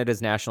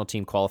Canada's national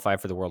team qualify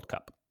for the World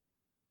Cup?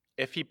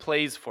 If he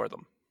plays for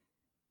them.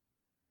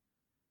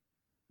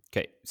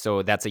 Okay,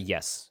 so that's a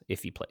yes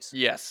if he plays.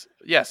 Yes,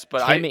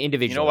 but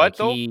individually, you know what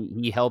though?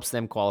 He helps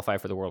them qualify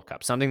for the World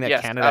Cup, something that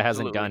Yes, Canada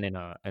absolutely. hasn't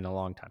done in a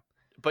long time.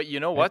 But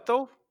you know Right? what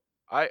though?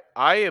 I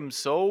am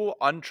so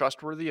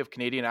untrustworthy of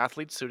Canadian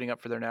athletes suiting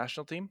up for their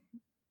national team.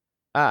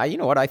 You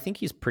know what? I think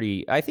he's a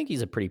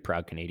pretty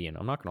proud Canadian.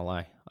 I'm not gonna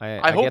lie.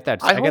 I hope- get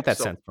that. I I get hope that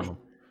so. sense from him.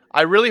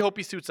 I really hope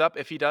he suits up.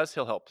 If he does,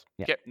 he'll help.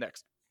 Yeah. Okay,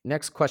 next.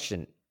 Next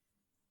question.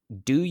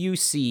 Do you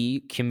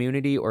see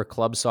community or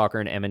club soccer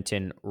in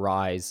Edmonton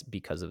rise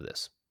because of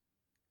this?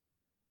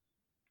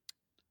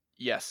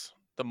 Yes.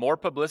 The more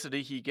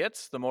publicity he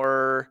gets, the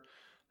more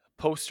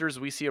posters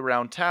we see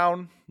around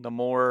town, the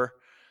more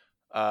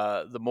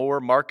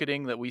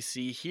marketing that we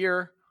see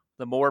here,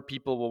 the more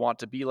people will want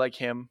to be like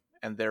him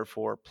and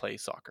therefore play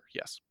soccer.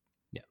 Yes.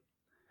 Yeah.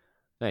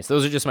 Nice.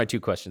 Those are just my two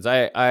questions.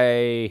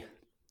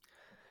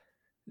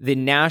 The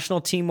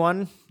national team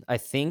one, I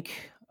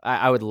think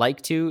I would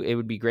like to. It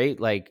would be great.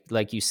 Like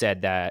you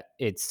said, that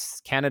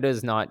Canada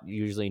is not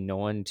usually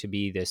known to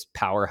be this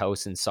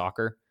powerhouse in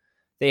soccer.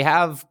 They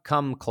have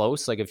come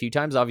close like a few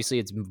times. Obviously,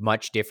 it's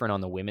much different on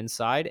the women's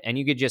side, and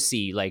you could just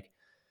see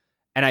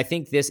and I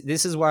think this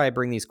is why I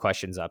bring these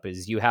questions up.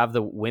 Is you have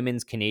the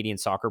women's Canadian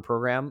soccer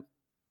program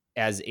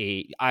as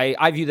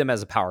I view them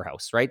as a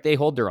powerhouse, right? They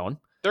hold their own.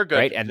 They're good.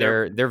 Right. And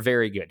they're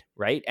very good.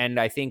 Right. And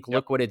I think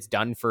look what it's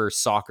done for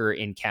soccer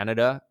in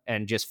Canada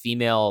and just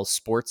female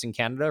sports in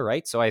Canada.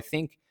 Right. So I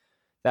think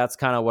that's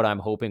kind of what I'm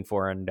hoping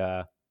for. And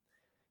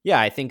yeah,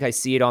 I think I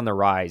see it on the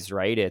rise.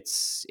 Right.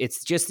 It's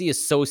just the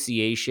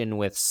association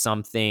with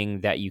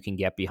something that you can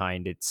get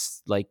behind.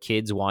 It's like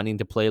kids wanting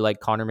to play like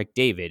Connor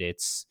McDavid.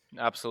 It's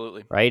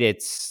absolutely right.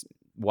 It's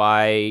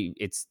why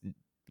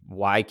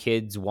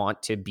kids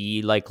want to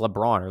be like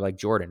LeBron or like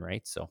Jordan.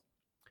 Right. So.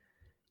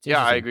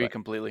 Yeah, I agree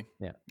completely.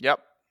 Yeah. Yep.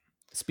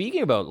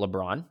 Speaking about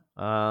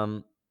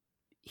LeBron,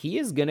 he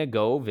is going to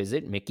go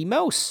visit Mickey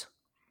Mouse.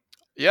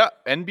 Yeah,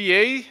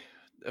 NBA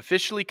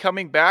officially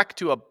coming back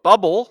to a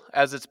bubble,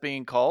 as it's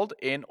being called,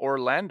 in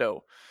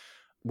Orlando.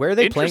 Where are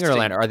they playing in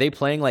Orlando? Are they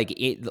playing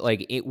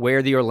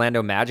where the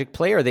Orlando Magic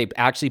play, or are they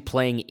actually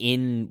playing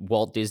in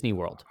Walt Disney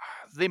World?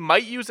 They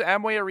might use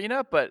Amway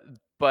Arena, but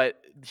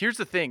here's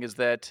the thing is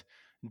that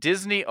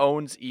Disney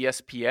owns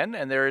ESPN,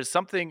 and there is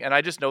something, and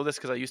I just know this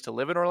because I used to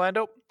live in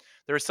Orlando.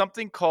 There is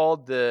something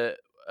called the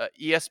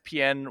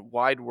ESPN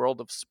Wide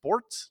World of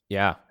Sports.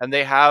 Yeah, and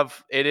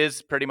it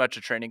is pretty much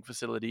a training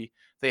facility.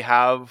 They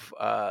have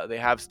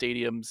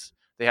stadiums.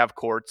 They have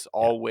courts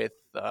all with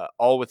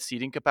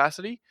seating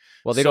capacity.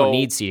 Well, they So don't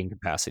need seating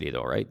capacity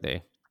though, right?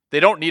 they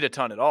don't need a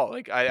ton at all.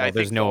 Like I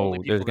There's think the only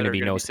there's people going that to are be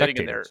going to no be sitting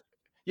in there,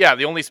 spectators.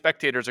 the only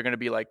spectators are going to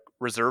be like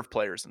reserve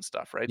players and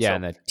stuff, right? Yeah, So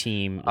and the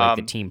team, like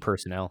the team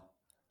personnel.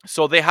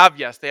 so they have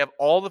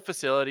all the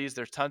facilities.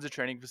 There's tons of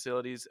training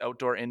facilities,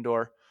 outdoor,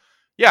 indoor.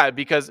 Yeah,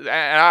 because and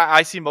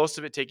I see most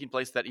of it taking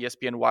place at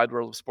ESPN Wide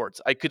World of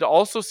Sports. I could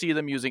also see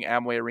them using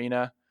Amway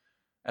Arena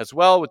as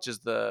well, which is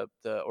the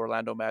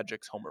Orlando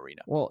Magic's home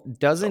arena. Well,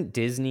 doesn't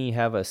Disney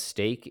have a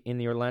stake in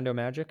the Orlando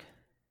Magic?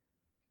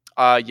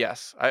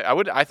 Yes,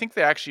 I think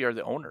they actually are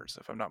the owners,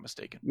 if I'm not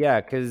mistaken. Yeah,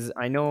 because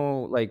I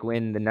know like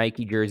when the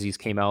Nike jerseys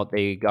came out,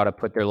 they got to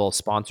put their little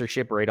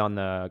sponsorship right on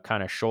the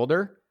kind of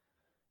shoulder,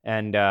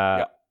 and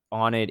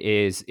on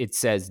it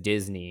says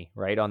Disney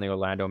right on the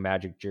Orlando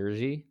Magic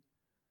jersey.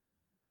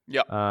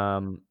 Yeah.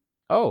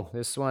 Oh,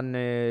 this one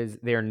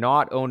they're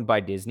not owned by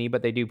Disney,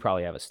 but they do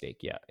probably have a stake.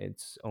 Yeah,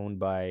 it's owned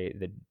by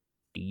the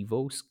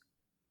DeVos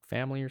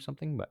family or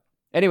something. But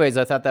anyways,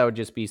 I thought that would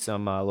just be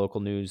some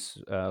local news,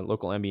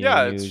 local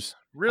NBA news. It's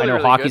really, I know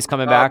really hockey's good.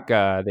 coming back.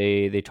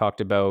 They talked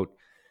about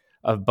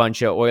a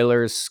bunch of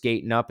Oilers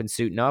skating up and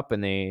suiting up,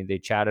 and they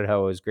chatted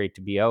how it was great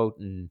to be out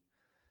and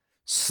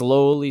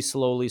slowly,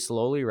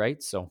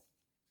 right? So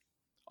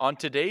on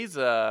today's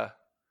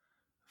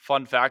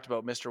fun fact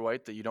about Mr.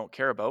 White that you don't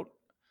care about,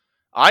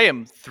 I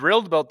am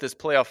thrilled about this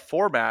playoff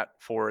format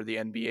for the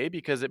NBA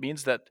because it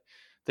means that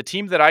the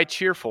team that I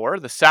cheer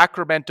for, the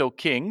Sacramento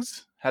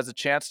Kings, has a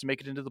chance to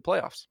make it into the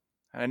playoffs.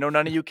 And I know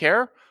none of you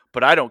care,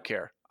 but I don't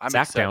care. I'm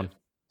excited.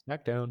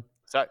 Sack down.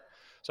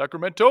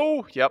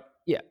 Sacramento. Yep.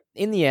 Yeah.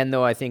 In the end,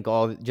 though, I think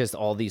all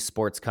these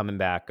sports coming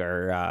back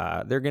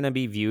are they're going to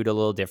be viewed a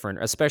little different,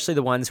 especially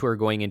the ones who are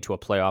going into a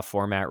playoff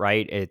format,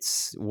 right?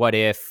 It's what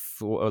if,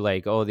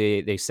 like, oh,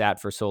 they sat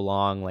for so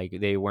long, like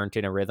they weren't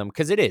in a rhythm,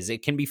 because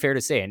it can be fair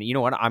to say, and you know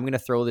what, I'm going to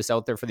throw this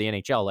out there for the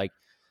NHL, like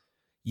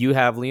you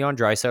have Leon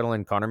Draisaitl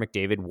and Connor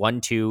McDavid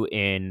 1-2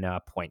 in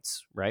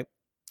points, right?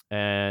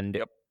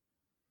 And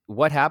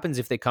what happens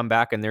if they come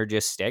back and they're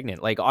just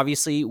stagnant? Like,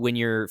 obviously, when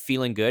you're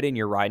feeling good and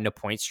you're riding a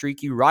point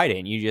streak, you ride it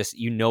and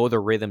you know the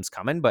rhythm's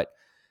coming, but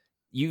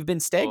you've been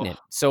stagnant.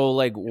 So,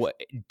 like,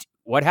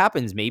 what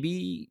happens?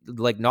 Maybe,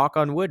 like, knock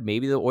on wood,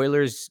 maybe the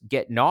Oilers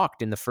get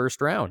knocked in the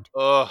first round,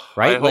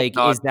 right? Like,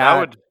 not. Is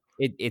that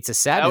it's a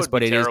sadness,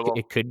 but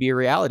it could be a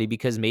reality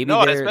because maybe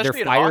their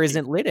fire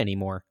isn't lit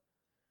anymore.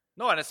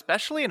 No, and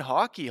especially in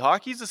hockey.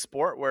 Hockey's a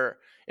sport where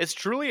it's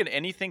truly an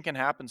anything can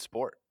happen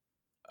sport.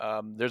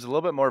 There's a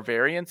little bit more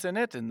variance in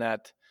it and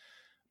that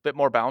bit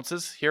more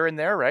bounces here and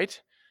there,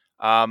 right?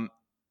 Look,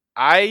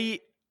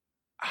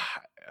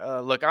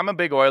 I'm a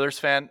big Oilers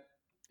fan.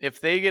 If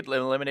they get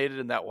eliminated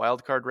in that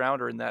wild card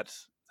round or in that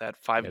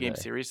 5-game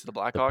series to the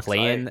Blackhawks,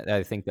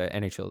 I think the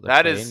NHL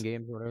play-in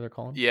games, whatever they're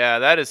calling. Yeah,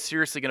 that is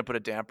seriously going to put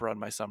a damper on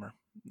my summer.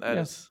 That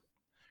is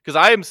because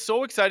I am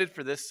so excited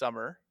for this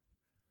summer.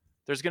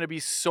 There's going to be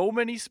so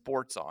many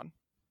sports on.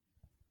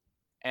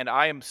 And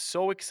I am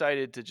so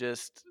excited to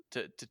just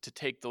to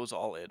take those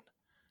all in.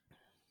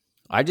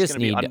 I just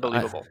need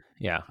unbelievable.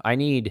 I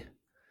need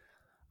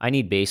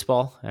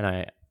baseball,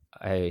 and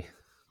the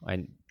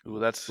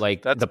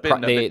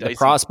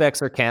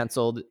prospects are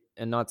canceled.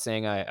 And not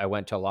saying I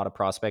went to a lot of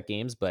prospect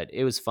games, but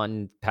it was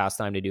fun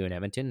pastime to do in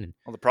Edmonton.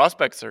 Well, the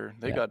prospects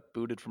got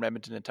booted from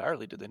Edmonton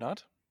entirely, did they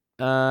not?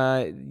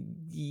 Yet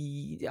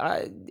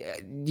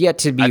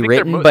to be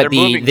written, but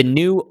the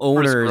new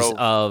owners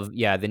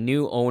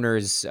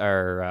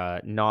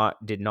are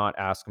did not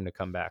ask them to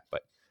come back.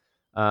 But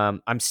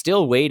I'm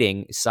still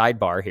waiting.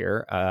 Sidebar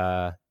here.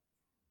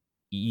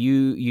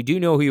 You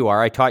do know who you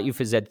are. I taught you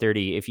for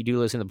Z30. If you do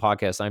listen to the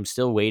podcast, I'm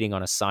still waiting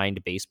on a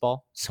signed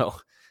baseball. So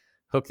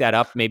hook that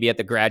up maybe at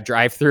the grad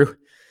drive-through.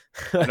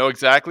 I know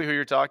exactly who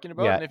you're talking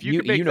about. Yeah, and if you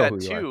could make that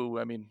too,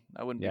 I mean,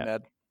 I wouldn't be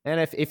mad. And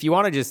if you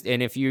want to just,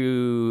 and if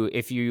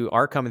you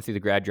are coming through the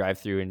grad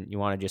drive-through and you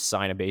want to just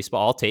sign a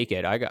baseball, I'll take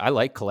it. I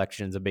like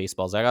collections of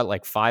baseballs. I got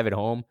like 5 at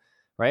home,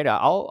 right?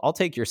 I'll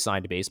take your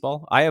signed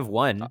baseball. I have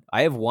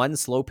one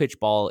slow pitch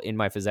ball in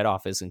my phys ed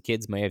office, and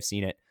kids may have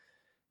seen it.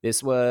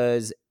 This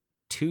was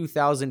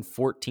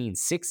 2014,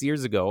 6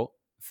 years ago,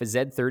 phys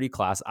ed 30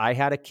 class. I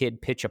had a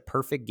kid pitch a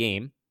perfect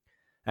game.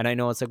 And I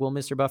know it's like, well,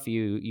 Mr. Buffy,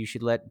 you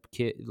should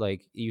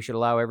you should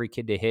allow every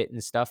kid to hit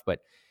and stuff. But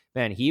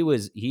man, he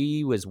was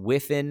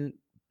whiffing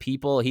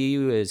people. He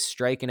was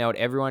striking out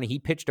everyone. He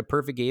pitched a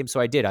perfect game. So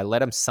I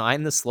let him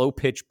sign the slow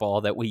pitch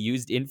ball that we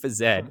used in phys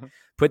ed,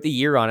 put the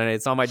year on it.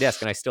 It's on my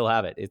desk and I still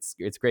have it.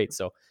 It's great.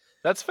 So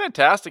that's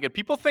fantastic. And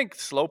people think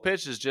slow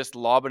pitch is just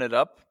lobbing it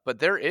up, but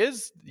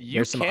there's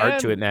some art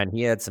to it, man.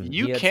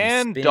 You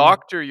can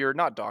doctor your,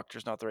 not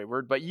doctor's not the right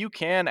word, but you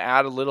can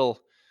add a little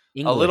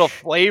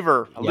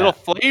flavor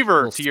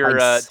to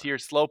your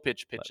slow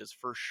pitch pitches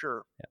for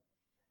sure. Yeah.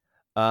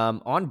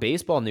 On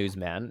baseball news,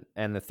 man,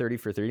 and the 30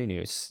 for 30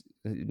 news,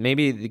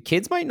 maybe the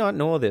kids might not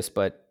know this,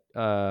 but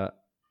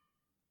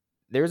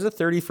there's a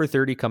 30 for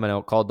 30 coming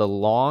out called The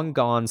Long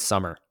Gone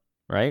Summer,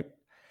 right?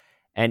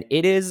 And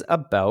it is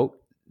about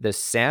the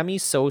Sammy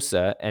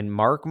Sosa and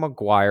Mark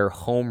McGwire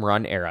home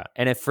run era.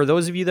 And if for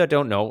those of you that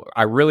don't know,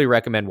 I really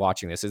recommend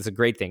watching this. It's a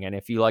great thing. And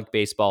if you like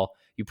baseball,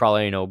 you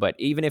probably know. But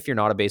even if you're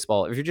not a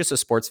baseball, if you're just a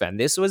sports fan,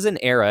 this was an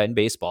era in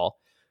baseball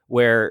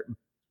where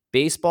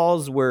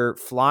baseballs were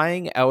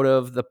flying out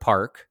of the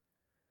park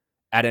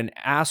at an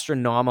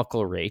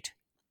astronomical rate.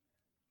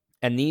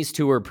 And these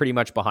two were pretty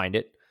much behind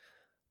it.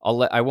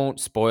 I won't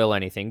spoil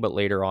anything, but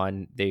later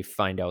on they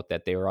find out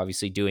that they were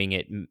obviously doing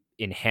it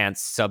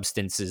enhanced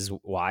substances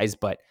wise.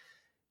 But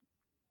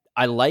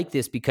I like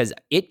this because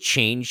it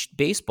changed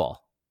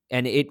baseball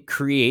and it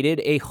created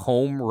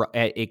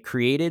it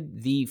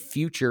created the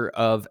future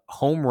of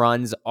home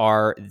runs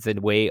are the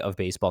way of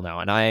baseball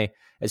now. And I,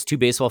 as two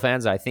baseball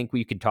fans, I think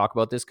we could talk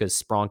about this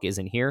because Spronk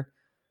isn't here,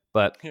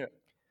 but Yeah.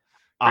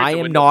 I the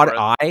am window not for it.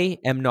 I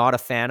am not a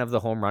fan of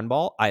the home run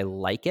ball. I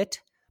like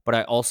it, but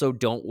I also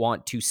don't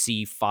want to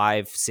see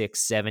 5, 6,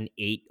 7,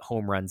 8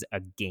 home runs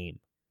a game.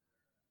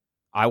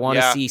 I want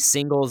to Yeah. see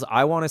singles.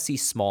 I want to see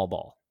small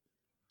ball.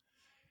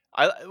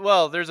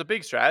 Well, there's a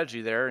big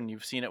strategy there, and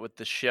you've seen it with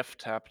the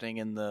shift happening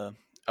in the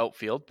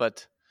outfield.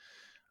 But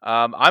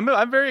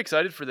I'm very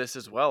excited for this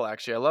as well.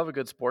 Actually, I love a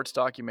good sports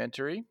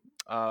documentary.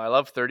 I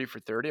love 30 for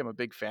 30. I'm a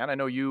big fan. I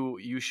know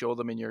you show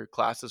them in your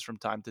classes from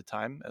time to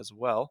time as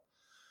well.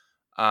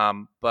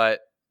 But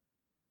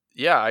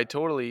yeah, I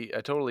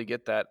totally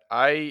get that.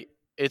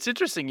 It's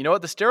interesting. You know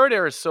what? The steroid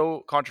era is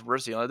so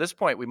controversial. At this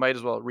point, we might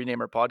as well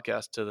rename our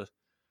podcast to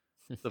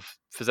the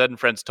Fazed and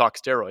Friends Talk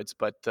Steroids.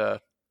 But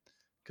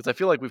because I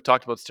feel like we've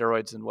talked about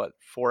steroids in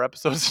 4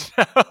 episodes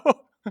now.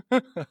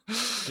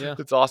 Yeah.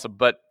 It's awesome,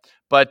 but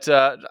it's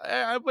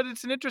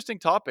an interesting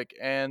topic,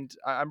 and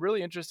I'm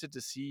really interested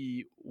to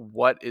see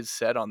what is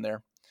said on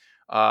there.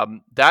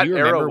 That Do you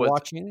era remember was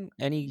watching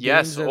any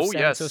yes, games of Sammy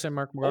yes, Sosa and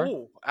Mark McGwire?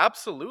 oh,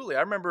 absolutely.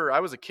 I remember I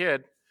was a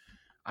kid.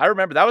 I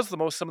remember that was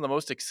some of the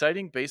most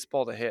exciting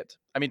baseball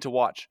to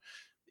watch.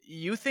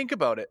 You think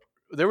about it.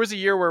 There was a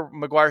year where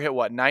McGwire hit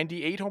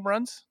 98 home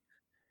runs.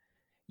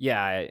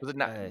 Yeah, Was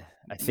it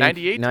I think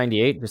 98?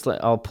 98.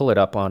 I'll pull it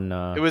up on.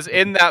 It was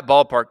in that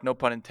ballpark, no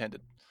pun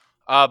intended.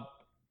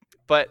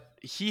 But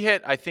he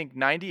hit, I think,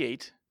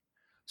 98.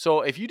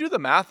 So if you do the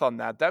math on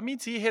that, that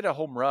means he hit a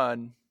home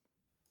run.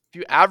 If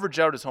you average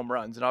out his home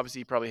runs, and obviously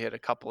he probably hit a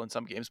couple in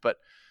some games, but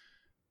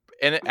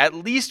in at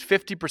least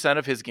 50%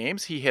 of his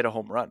games, he hit a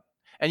home run.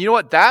 And you know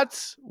what?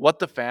 That's what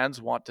the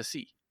fans want to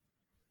see.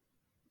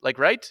 Like,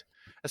 right?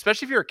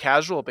 Especially if you're a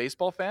casual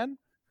baseball fan,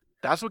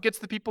 that's what gets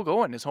the people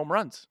going is home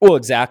runs. Well,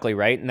 exactly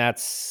right, and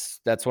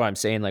that's what I'm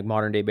saying. Like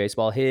modern day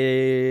baseball,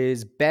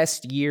 his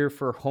best year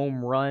for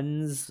home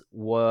runs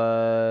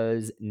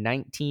was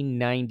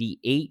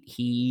 1998.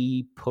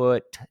 He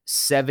put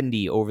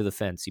 70 over the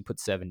fence. He put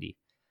 70,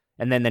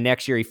 and then the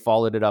next year he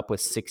followed it up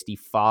with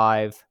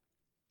 65.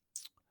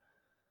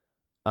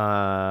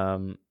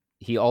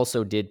 He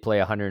also did play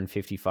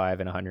 155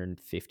 and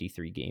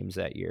 153 games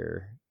that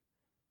year.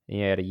 He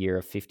had a year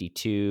of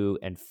 52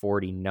 and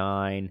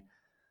 49.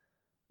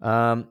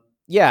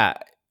 Yeah,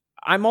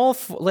 I'm all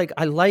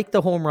I like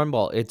the home run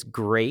ball. It's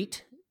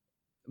great,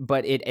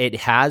 but it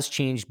has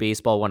changed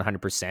baseball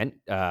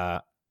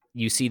 100%.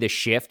 You see the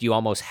shift. You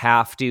almost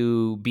have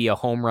to be a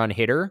home run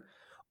hitter,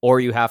 or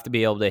you have to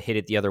be able to hit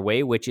it the other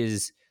way, which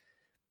is,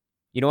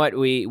 you know what?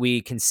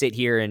 We can sit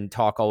here and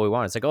talk all we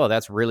want. It's like, oh,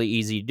 that's really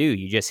easy to do.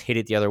 You just hit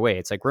it the other way.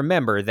 It's like,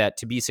 remember that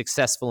to be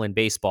successful in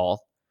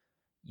baseball,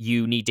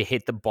 you need to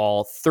hit the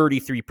ball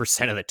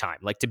 33% of the time.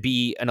 Like to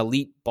be an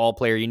elite ball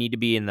player, you need to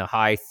be in the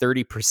high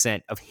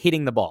 30% of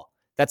hitting the ball.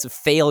 That's a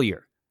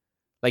failure.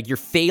 Like you're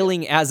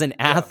failing as an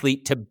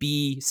athlete to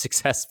be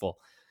successful,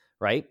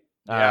 right?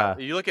 Yeah,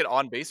 you look at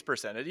on-base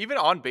percentage, even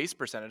on-base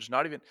percentage,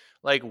 not even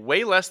like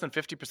way less than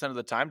 50% of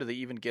the time do they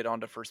even get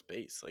onto first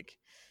base. Like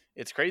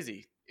it's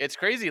crazy. It's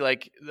crazy.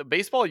 Like the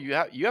baseball, you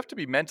have to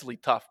be mentally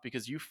tough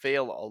because you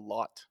fail a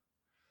lot.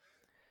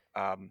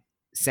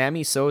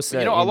 Sammy Sosa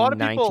a lot of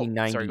people.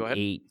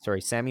 1998.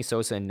 Sammy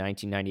Sosa in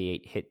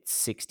 1998 hit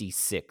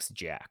 66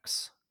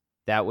 jacks.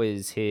 That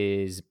was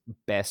his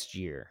best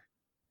year.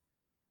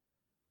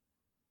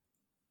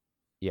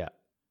 Yeah.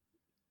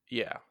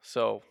 Yeah.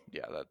 So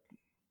yeah, that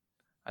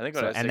I think.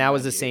 And that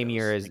was the same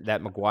year as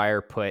that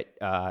McGwire put.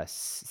 That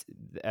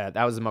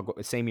was the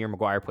same year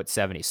McGwire put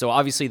 70. So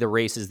obviously the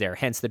race is there.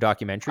 Hence the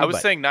documentary. I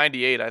was saying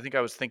 98. I think I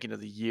was thinking of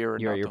the year.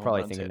 And you're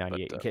probably thinking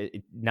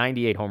 98.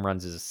 98 home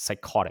runs is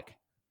psychotic.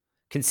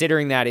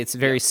 Considering that it's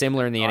very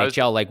similar in the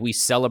NHL, like we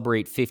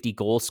celebrate 50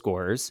 goal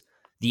scorers,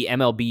 the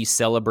MLB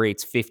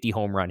celebrates 50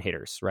 home run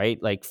hitters, right?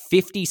 Like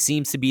 50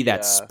 seems to be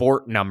that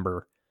sport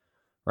number,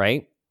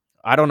 right?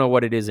 I don't know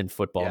what it is in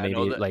football. Maybe it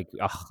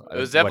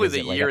was definitely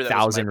the year that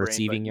 1,000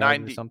 receiving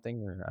yards or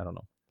something, or I don't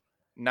know.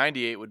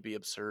 98 would be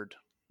absurd.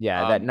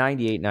 Yeah, that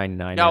 98,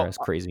 99 era is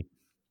crazy.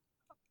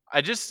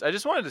 I just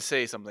wanted to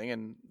say something,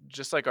 and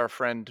just like our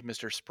friend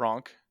Mr.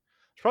 Spronk,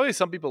 there's probably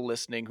some people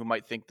listening who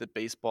might think that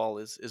baseball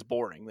is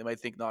boring. They might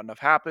think not enough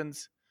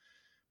happens.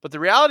 But the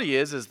reality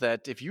is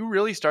that if you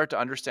really start to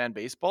understand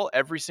baseball,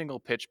 every single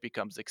pitch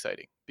becomes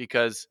exciting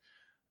because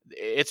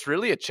it's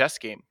really a chess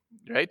game,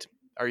 right?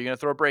 Are you going to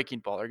throw a breaking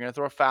ball? Are you going to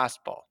throw a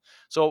fastball?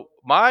 So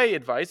my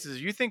advice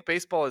is, you think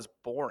baseball is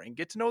boring,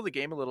 get to know the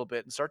game a little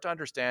bit and start to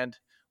understand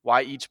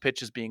why each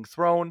pitch is being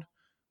thrown,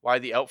 why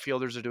the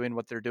outfielders are doing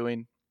what they're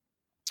doing,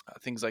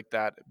 things like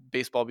that.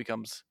 Baseball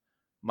becomes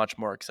much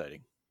more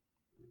exciting.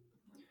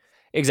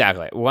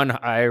 Exactly.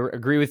 I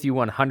agree with you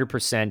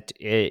 100%.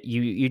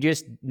 You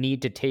just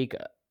need to take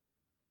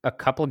a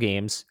couple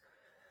games,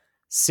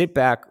 sit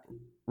back,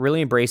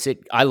 really embrace it.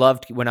 I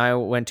loved when I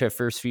went to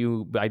first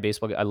few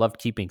baseball. I loved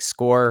keeping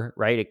score,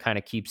 right? It kind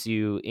of keeps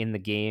you in the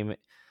game.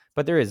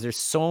 But there's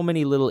so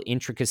many little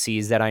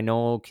intricacies that I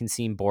know can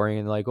seem boring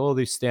and like, oh,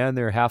 they stand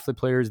there. Half the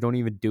players don't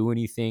even do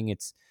anything.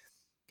 It's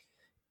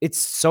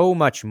so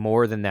much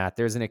more than that.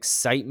 There's an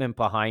excitement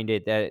behind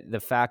it, that the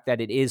fact that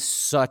it is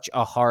such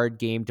a hard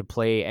game to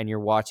play and you're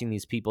watching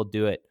these people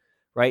do it,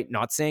 right?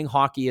 Not saying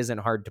hockey isn't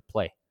hard to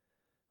play,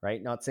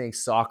 right? Not saying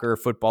soccer or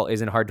football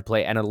isn't hard to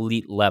play at an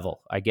elite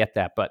level. I get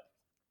that, but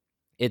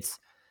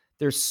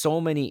there's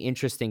so many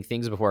interesting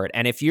things before it.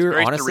 And if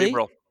you're honestly,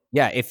 cerebral.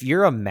 Yeah, if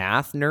you're a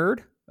math nerd,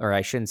 or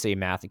I shouldn't say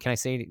math. Can I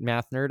say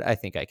math nerd? I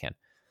think I can.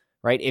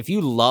 Right? If you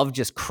love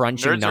just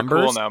crunching numbers,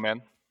 are cool now,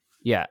 man.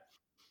 Yeah.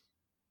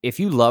 If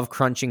you love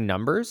crunching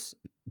numbers,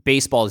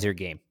 baseball is your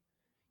game.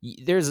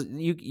 There's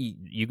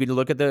you could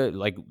look at the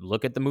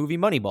movie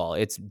Moneyball.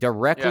 It's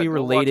directly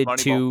related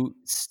to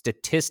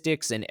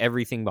statistics and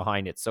everything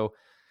behind it. So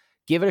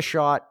give it a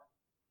shot.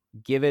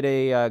 Give it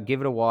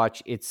a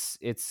watch.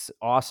 It's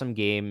awesome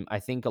game. I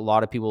think a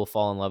lot of people will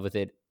fall in love with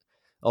it.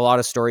 A lot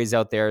of stories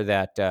out there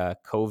that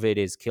COVID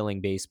is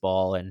killing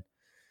baseball, and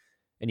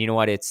you know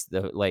what? It's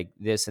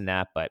this and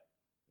that, but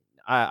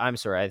I'm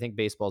sorry. I think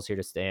baseball's here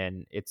to stay,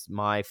 and it's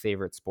my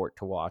favorite sport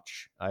to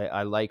watch.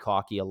 I like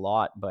hockey a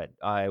lot, but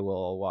I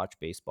will watch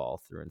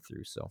baseball through and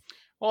through. So,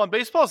 well, and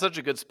baseball is such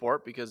a good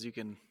sport because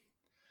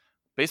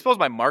baseball is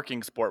my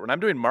marking sport. When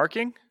I'm doing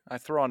marking, I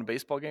throw on a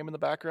baseball game in the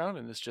background,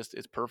 and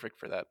it's perfect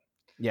for that.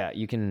 Yeah,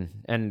 you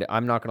can, and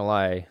I'm not gonna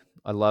lie,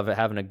 I love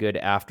having a good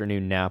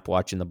afternoon nap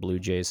watching the Blue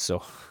Jays.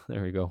 So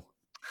there we go.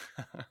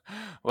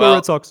 Well,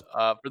 Red Sox.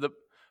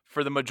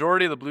 For the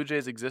majority of the Blue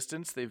Jays'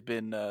 existence, they've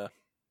been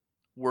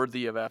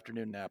worthy of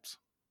afternoon naps.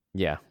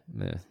 Yeah,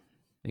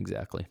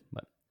 exactly.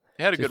 But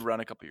they had a good run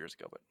a couple years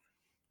ago, but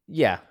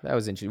yeah, that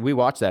was interesting. We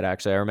watched that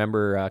actually. I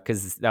remember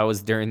because that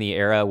was during the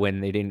era when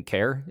they didn't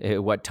care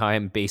what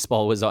time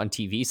baseball was on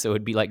TV, so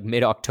it'd be like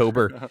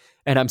mid-October,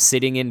 and I'm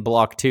sitting in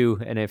Block 2,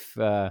 and if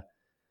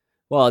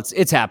well,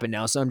 it's happened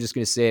now, so I'm just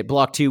gonna say it.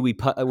 Block 2,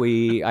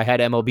 I had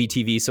MLB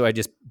TV, so I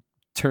just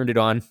turned it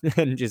on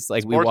and just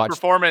sports we watched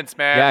performance,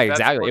 man. Yeah,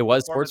 exactly. It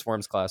was sports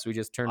performance class. We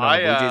just turned on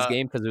the Blue Jays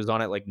game because it was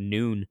on at like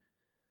noon.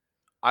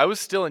 I was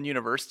still in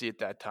university at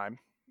that time,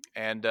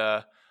 and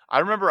I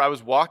remember I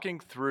was walking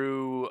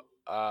through.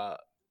 I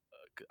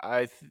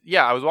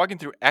was walking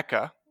through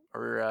ECA,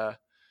 or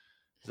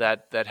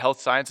that health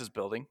sciences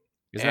building.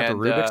 Isn't that the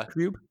Rubik's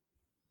Cube?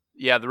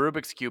 Yeah, the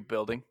Rubik's Cube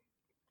building,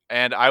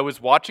 and I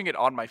was watching it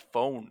on my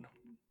phone.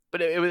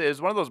 But it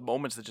was one of those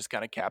moments that just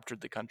kind of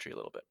captured the country a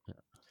little bit. Yeah.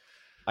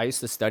 I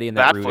used to study in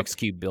that Rubik's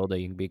Cube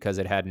building because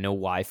it had no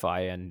Wi-Fi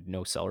and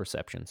no cell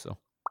reception. So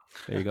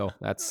there you go.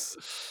 That's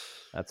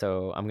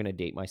how I'm going to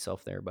date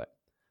myself there. But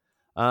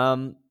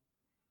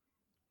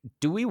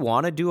do we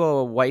want to do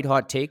a white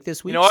hot take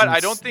this week? You know what? I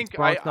don't think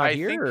I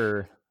think.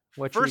 Or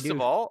what first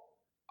of all,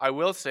 I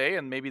will say,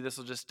 and maybe this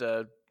will just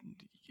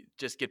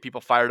get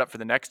people fired up for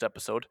the next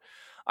episode.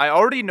 I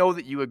already know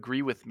that you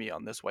agree with me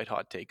on this white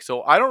hot take,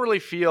 so I don't really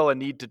feel a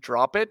need to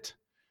drop it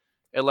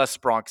unless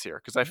Spronk's here,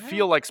 because I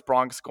feel like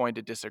Spronk's going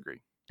to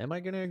disagree. Am I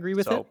going to agree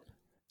with it?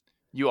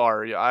 You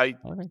are.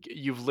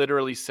 You've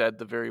literally said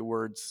the very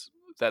words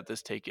that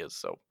this take is.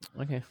 So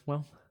okay,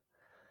 well.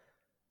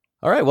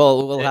 All right,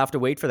 well, we'll have to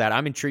wait for that.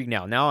 I'm intrigued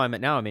now. Now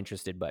I'm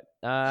interested. But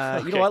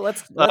okay. You know what?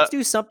 Let's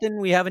do something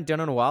we haven't done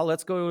in a while.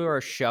 Let's go to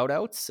our shout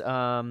outs.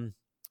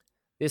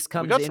 This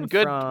comes in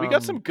from... We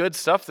got some good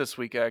stuff this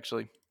week,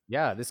 actually.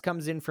 Yeah, this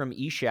comes in from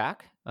Eshak.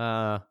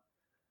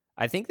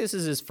 I think this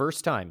is his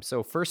first time.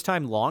 So first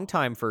time, long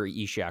time for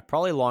Eshak.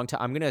 Probably long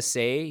time. I'm gonna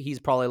say he's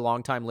probably a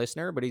long time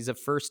listener, but he's a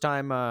first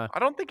time. I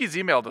don't think he's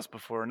emailed us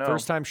before. No,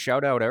 first time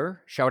shout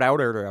outer. Shout out.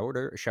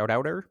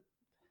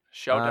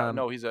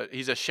 No, he's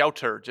a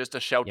shouter, just a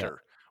shouter.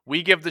 Yeah.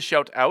 We give the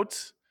shout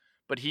outs,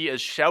 but he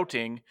is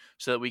shouting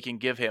so that we can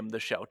give him the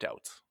shout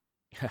outs.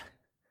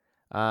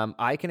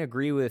 I can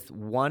agree with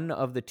one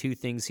of the two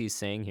things he's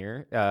saying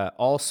here.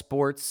 All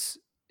sports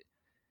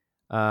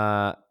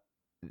that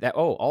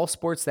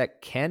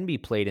can be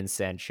played in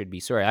sand should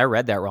be. Sorry, I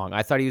read that wrong.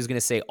 I thought he was going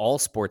to say all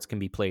sports can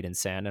be played in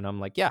sand, and I'm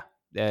like, yeah.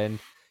 And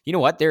you know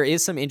what? There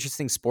is some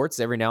interesting sports.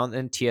 Every now and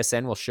then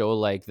TSN will show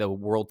like the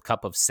World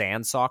Cup of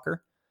sand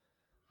soccer.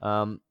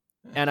 And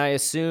I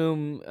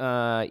assume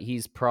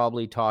he's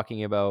probably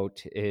talking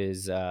about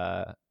his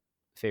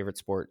favorite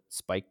sport,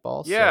 spike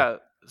ball. Yeah,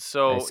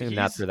 so I assume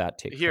that's where that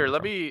takes. Here,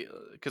 let me,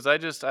 because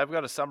I've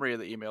got a summary of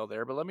the email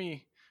there, but let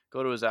me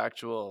go to his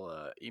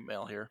actual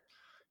email here.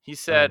 He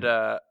said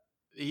the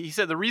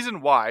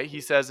reason why,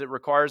 he says, it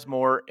requires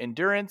more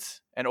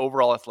endurance and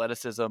overall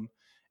athleticism,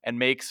 and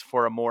makes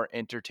for a more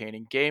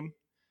entertaining game.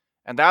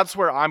 And that's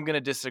where I'm going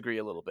to disagree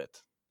a little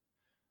bit.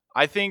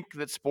 I think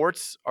that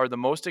sports are the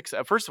most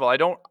first of all,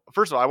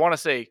 I want to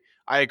say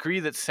I agree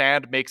that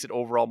sand makes it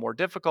overall more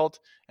difficult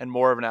and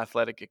more of an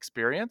athletic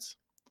experience.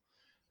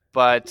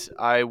 But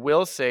I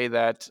will say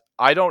that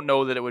I don't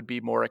know that it would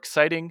be more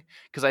exciting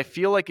because I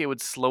feel like it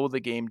would slow the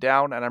game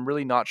down, and I'm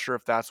really not sure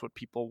if that's what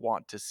people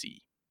want to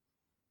see.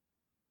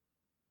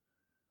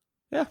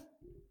 Yeah.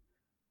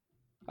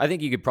 I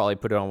think you could probably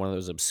put it on one of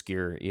those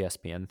obscure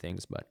ESPN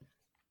things, but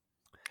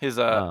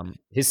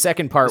his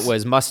second part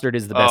was mustard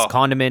is the best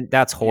condiment.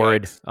 That's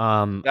horrid.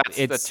 That's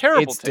a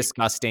terrible It's take.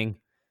 Disgusting.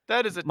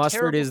 That is a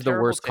mustard is the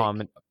worst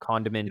take.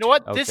 condiment. You know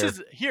what? This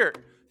is here.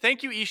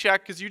 Thank you, Ishak,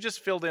 because you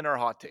just filled in our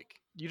hot take.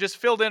 You just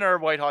filled in our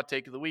white hot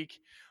take of the week.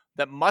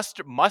 That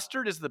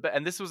mustard is the best,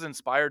 and this was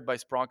inspired by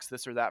Spronk's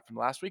this or that from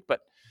last week. But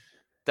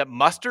that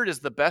mustard is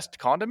the best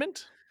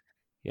condiment.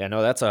 Yeah,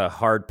 no, that's a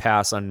hard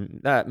pass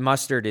on that.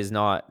 Mustard is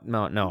not.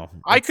 No.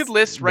 I could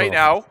list right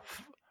now,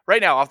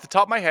 off the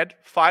top of my head,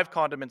 5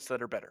 condiments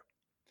that are better.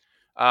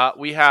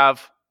 We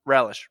have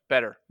relish,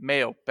 better.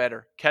 Mayo,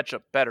 better.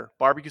 Ketchup, better.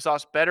 Barbecue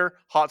sauce, better.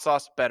 Hot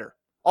sauce, better.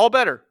 All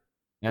better.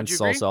 And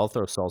salsa. Agree? I'll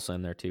throw salsa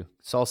in there too.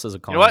 Salsa is a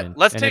condiment. You know what?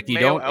 Let's and take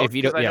mayo out. If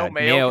you don't, yeah,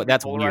 mayo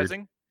that's polarizing.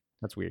 Weird.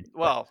 That's weird.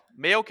 Well,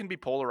 mayo can be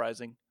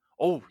polarizing.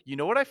 Oh, you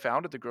know what I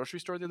found at the grocery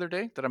store the other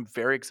day that I'm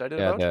very excited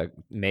about? The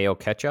mayo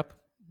ketchup.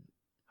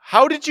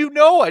 How did you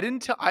know? I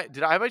didn't tell.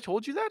 Have I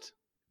told you that?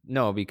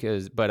 No,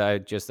 but I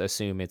just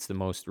assume it's the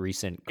most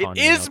recent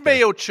condiment. It is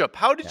mayo chup.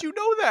 How did you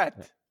know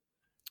that?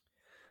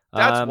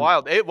 That's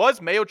wild. It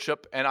was mayo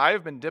chup, and I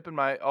have been dipping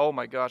oh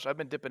my gosh, I've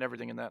been dipping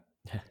everything in that.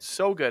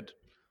 So good.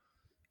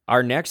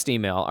 Our next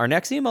email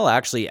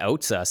actually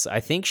outs us. I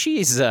think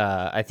she's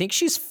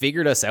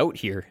figured us out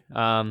here.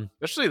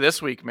 Especially this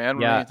week,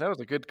 man. Yeah, that was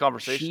a good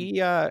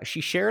conversation.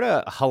 She shared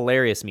a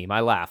hilarious meme.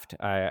 I laughed.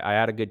 I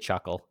had a good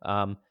chuckle.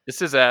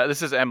 This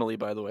is Emily,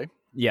 by the way.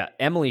 Yeah,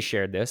 Emily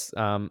shared this.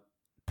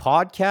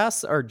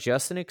 Podcasts are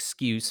just an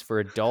excuse for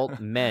adult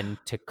men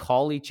to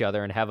call each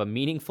other and have a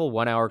meaningful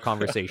 1-hour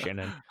conversation.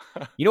 And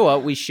you know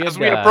what? We should. As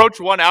we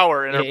approach 1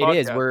 hour in our podcast.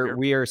 It is.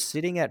 We are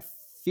sitting at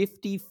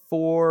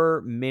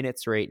 54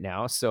 minutes right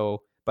now.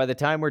 So by the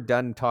time we're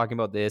done talking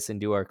about this and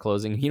do our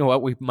closing, you know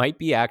what? We might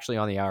be actually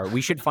on the hour. We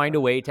should find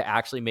a way to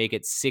actually make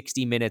it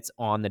 60 minutes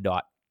on the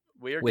dot.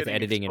 We are with getting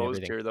editing and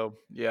exposed everything here, though.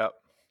 Yeah.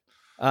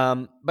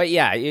 But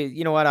yeah,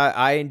 you know what?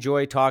 I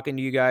enjoy talking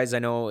to you guys. I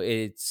know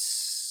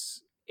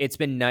it's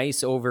been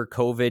nice over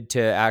COVID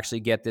to actually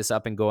get this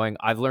up and going.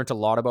 I've learned a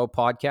lot about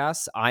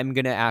podcasts. I'm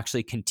going to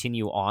actually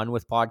continue on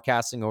with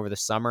podcasting over the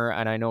summer.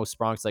 And I know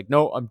Spronk's like,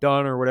 no, I'm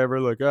done or whatever.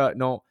 Like,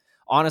 no,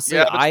 honestly,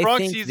 yeah, I Spronk,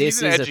 think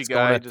this is a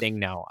Skona thing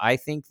now. I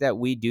think that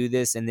we do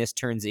this and this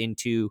turns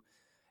into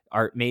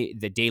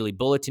the daily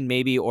bulletin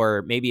maybe,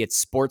 or maybe it's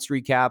sports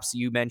recaps.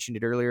 You mentioned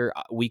it earlier.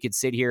 We could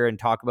sit here and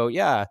talk about,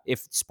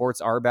 if sports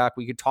are back,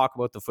 we could talk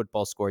about the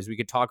football scores. We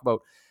could talk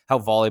about how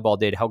volleyball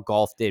did, how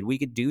golf did. We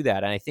could do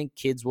that. And I think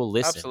kids will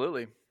listen.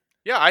 Absolutely.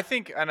 Yeah, I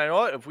think, and I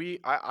know if we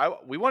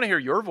want to hear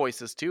your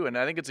voices too. And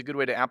I think it's a good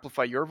way to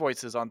amplify your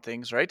voices on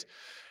things. Right.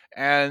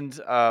 And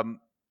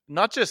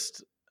not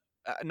just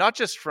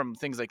from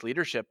things like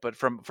leadership, but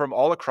from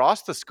all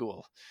across the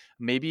school.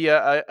 Maybe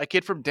a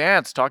kid from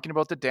dance talking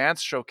about the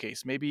dance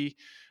showcase. Maybe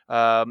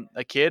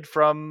a kid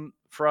from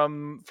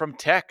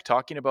tech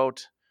talking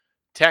about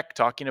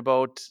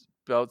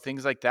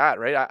things like that,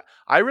 right?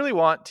 I really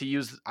want to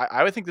use.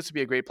 I would think this would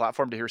be a great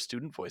platform to hear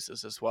student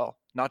voices as well,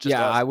 not just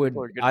us. I would.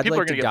 I'd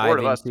like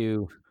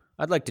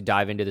to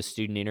dive into the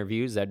student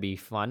interviews. That'd be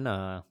fun.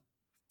 I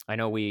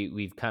know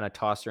we've kind of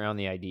tossed around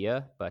the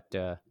idea, but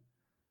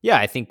yeah,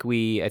 I think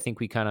we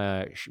kind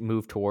of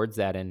move towards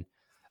that. And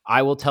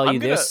I will tell you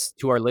this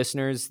to our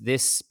listeners: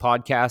 this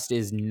podcast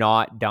is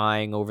not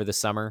dying over the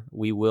summer.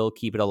 We will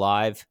keep it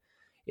alive.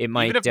 It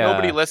might, even if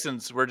nobody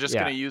listens, we're just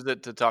going to use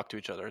it to talk to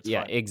each other. It's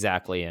fine.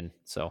 Exactly. And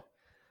so,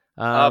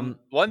 one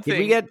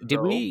thing did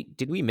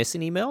we miss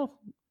an email?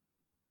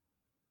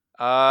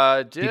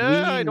 Did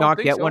we not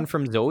get one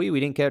from Zoe? We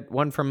didn't get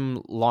one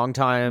from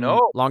longtime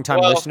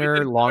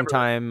listener,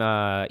 longtime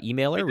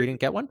emailer. We didn't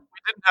get one.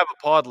 We didn't have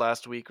a pod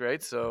last week,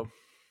 right? So,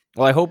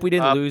 well, I hope we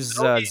didn't lose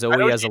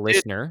Zoe as a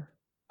listener.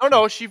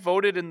 No, she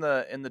voted in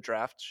the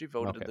draft. She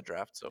voted in the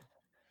draft. So,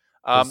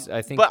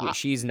 I think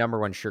she's number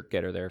one shirt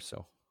getter there.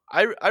 So,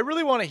 I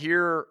really want to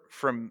hear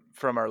from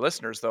our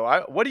listeners,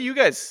 though. What do you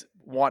guys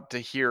want to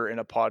hear in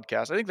a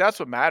podcast? I think that's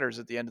what matters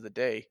at the end of the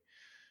day.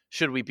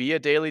 Should we be a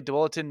daily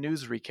bulletin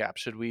news recap?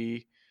 Should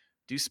we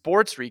do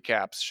sports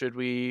recaps? Should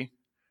we?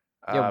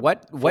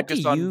 What do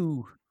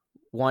you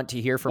want to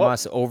hear from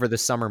us over the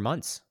summer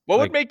months? What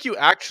would make you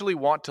actually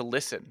want to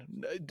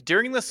listen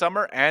during the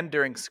summer and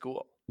during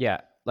school?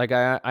 Yeah. Like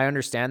I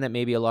understand that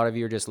maybe a lot of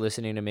you are just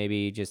listening to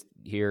maybe just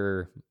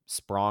hear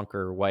Spronk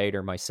or White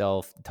or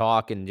myself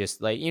talk and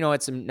just like,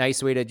 it's a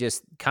nice way to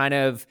just kind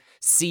of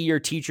see your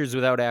teachers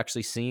without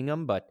actually seeing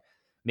them. But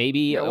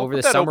maybe over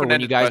the summer when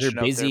you guys are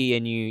busy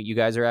and you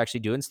guys are actually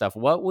doing stuff,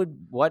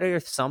 what are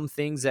some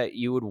things that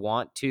you would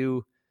want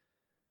to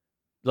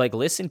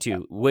listen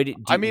to?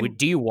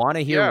 Do you want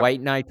to hear yeah. White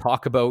and I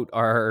talk about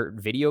our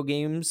video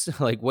games?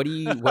 Like, what do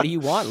you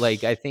want?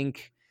 Like, I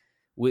think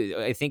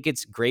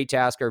it's great to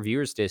ask our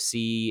viewers to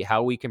see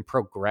how we can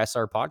progress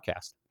our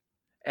podcast.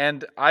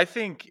 And I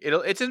think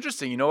it's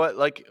interesting. You know what?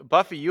 Like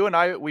Buffy, you and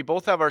I, we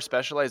both have our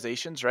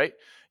specializations, right?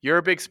 You're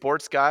a big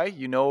sports guy.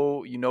 You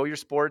know your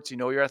sports. You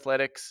know your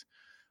athletics.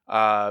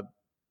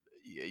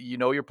 You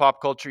know your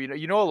pop culture.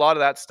 You know a lot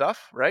of that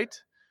stuff, right?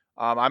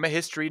 I'm a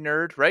history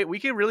nerd, right? We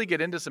can really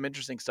get into some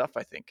interesting stuff,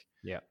 I think.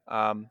 Yeah.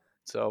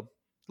 So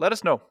let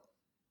us know.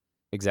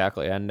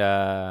 Exactly. And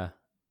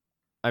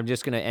I'm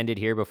just going to end it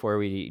here before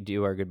we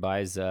do our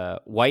goodbyes.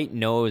 White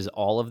knows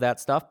all of that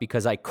stuff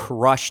because I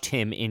crushed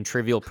him in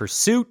Trivial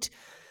Pursuit.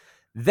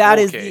 That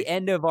is the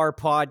end of our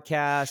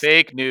podcast.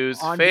 Fake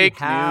news. Fake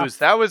news.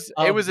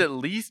 It was at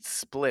least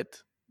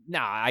split.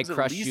 Nah, I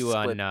crushed you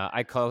on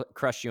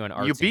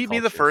arts. You beat me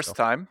the first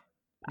time.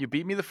 You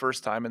beat me the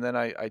first time, and then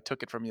I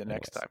took it from you the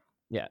next time.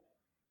 Yeah.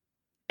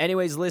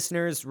 Anyways,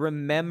 listeners,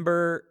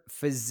 remember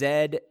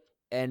Fazed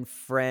and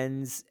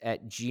friends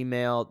at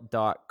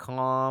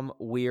gmail.com.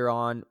 We're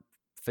on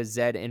Fazed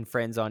and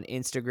Friends on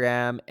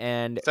Instagram.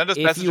 And send us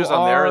if messages you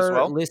on there as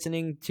well.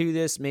 Listening to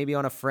this maybe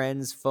on a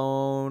friend's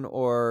phone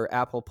or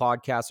Apple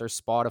Podcasts or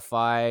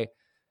Spotify,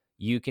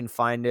 you can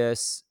find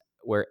us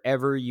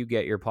wherever you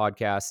get your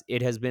podcasts.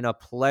 It has been a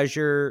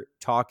pleasure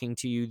talking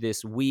to you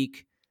this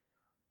week.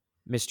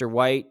 Mr.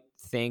 White,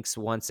 thanks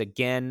once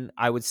again.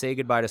 I would say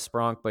goodbye to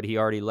Spronk, but he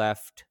already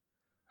left.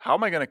 How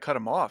am I going to cut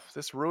him off?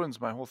 This ruins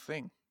my whole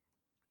thing.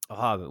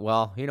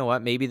 Well, you know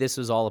what? Maybe this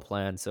was all a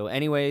plan. So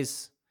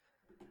anyways,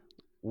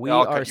 we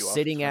are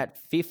sitting at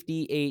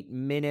 58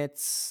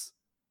 minutes.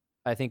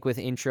 I think with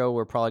intro,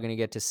 we're probably going to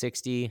get to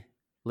 60.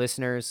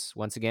 Listeners,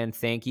 once again,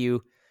 thank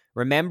you.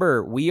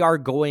 Remember, we are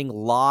going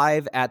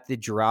live at the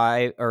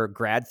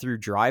grad through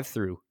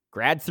drive-through.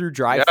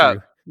 Yeah.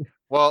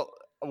 Well,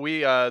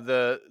 we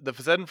the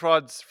Fazed and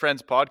Friends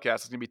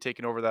podcast is going to be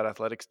taking over that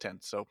athletics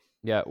tent. So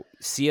yeah,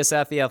 see us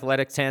at the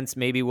athletics tents.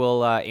 Maybe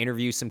we'll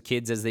interview some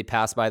kids as they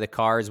pass by the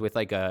cars with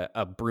like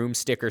a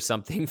broomstick or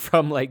something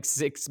from like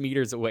 6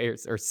 meters away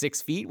or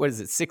 6 feet. What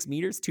is it? 6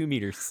 meters? 2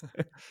 meters?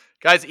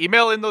 Guys,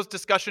 email in those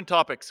discussion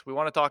topics. We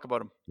want to talk about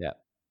them. Yeah.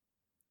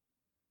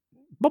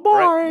 Bye-bye.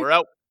 All right, we're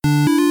out.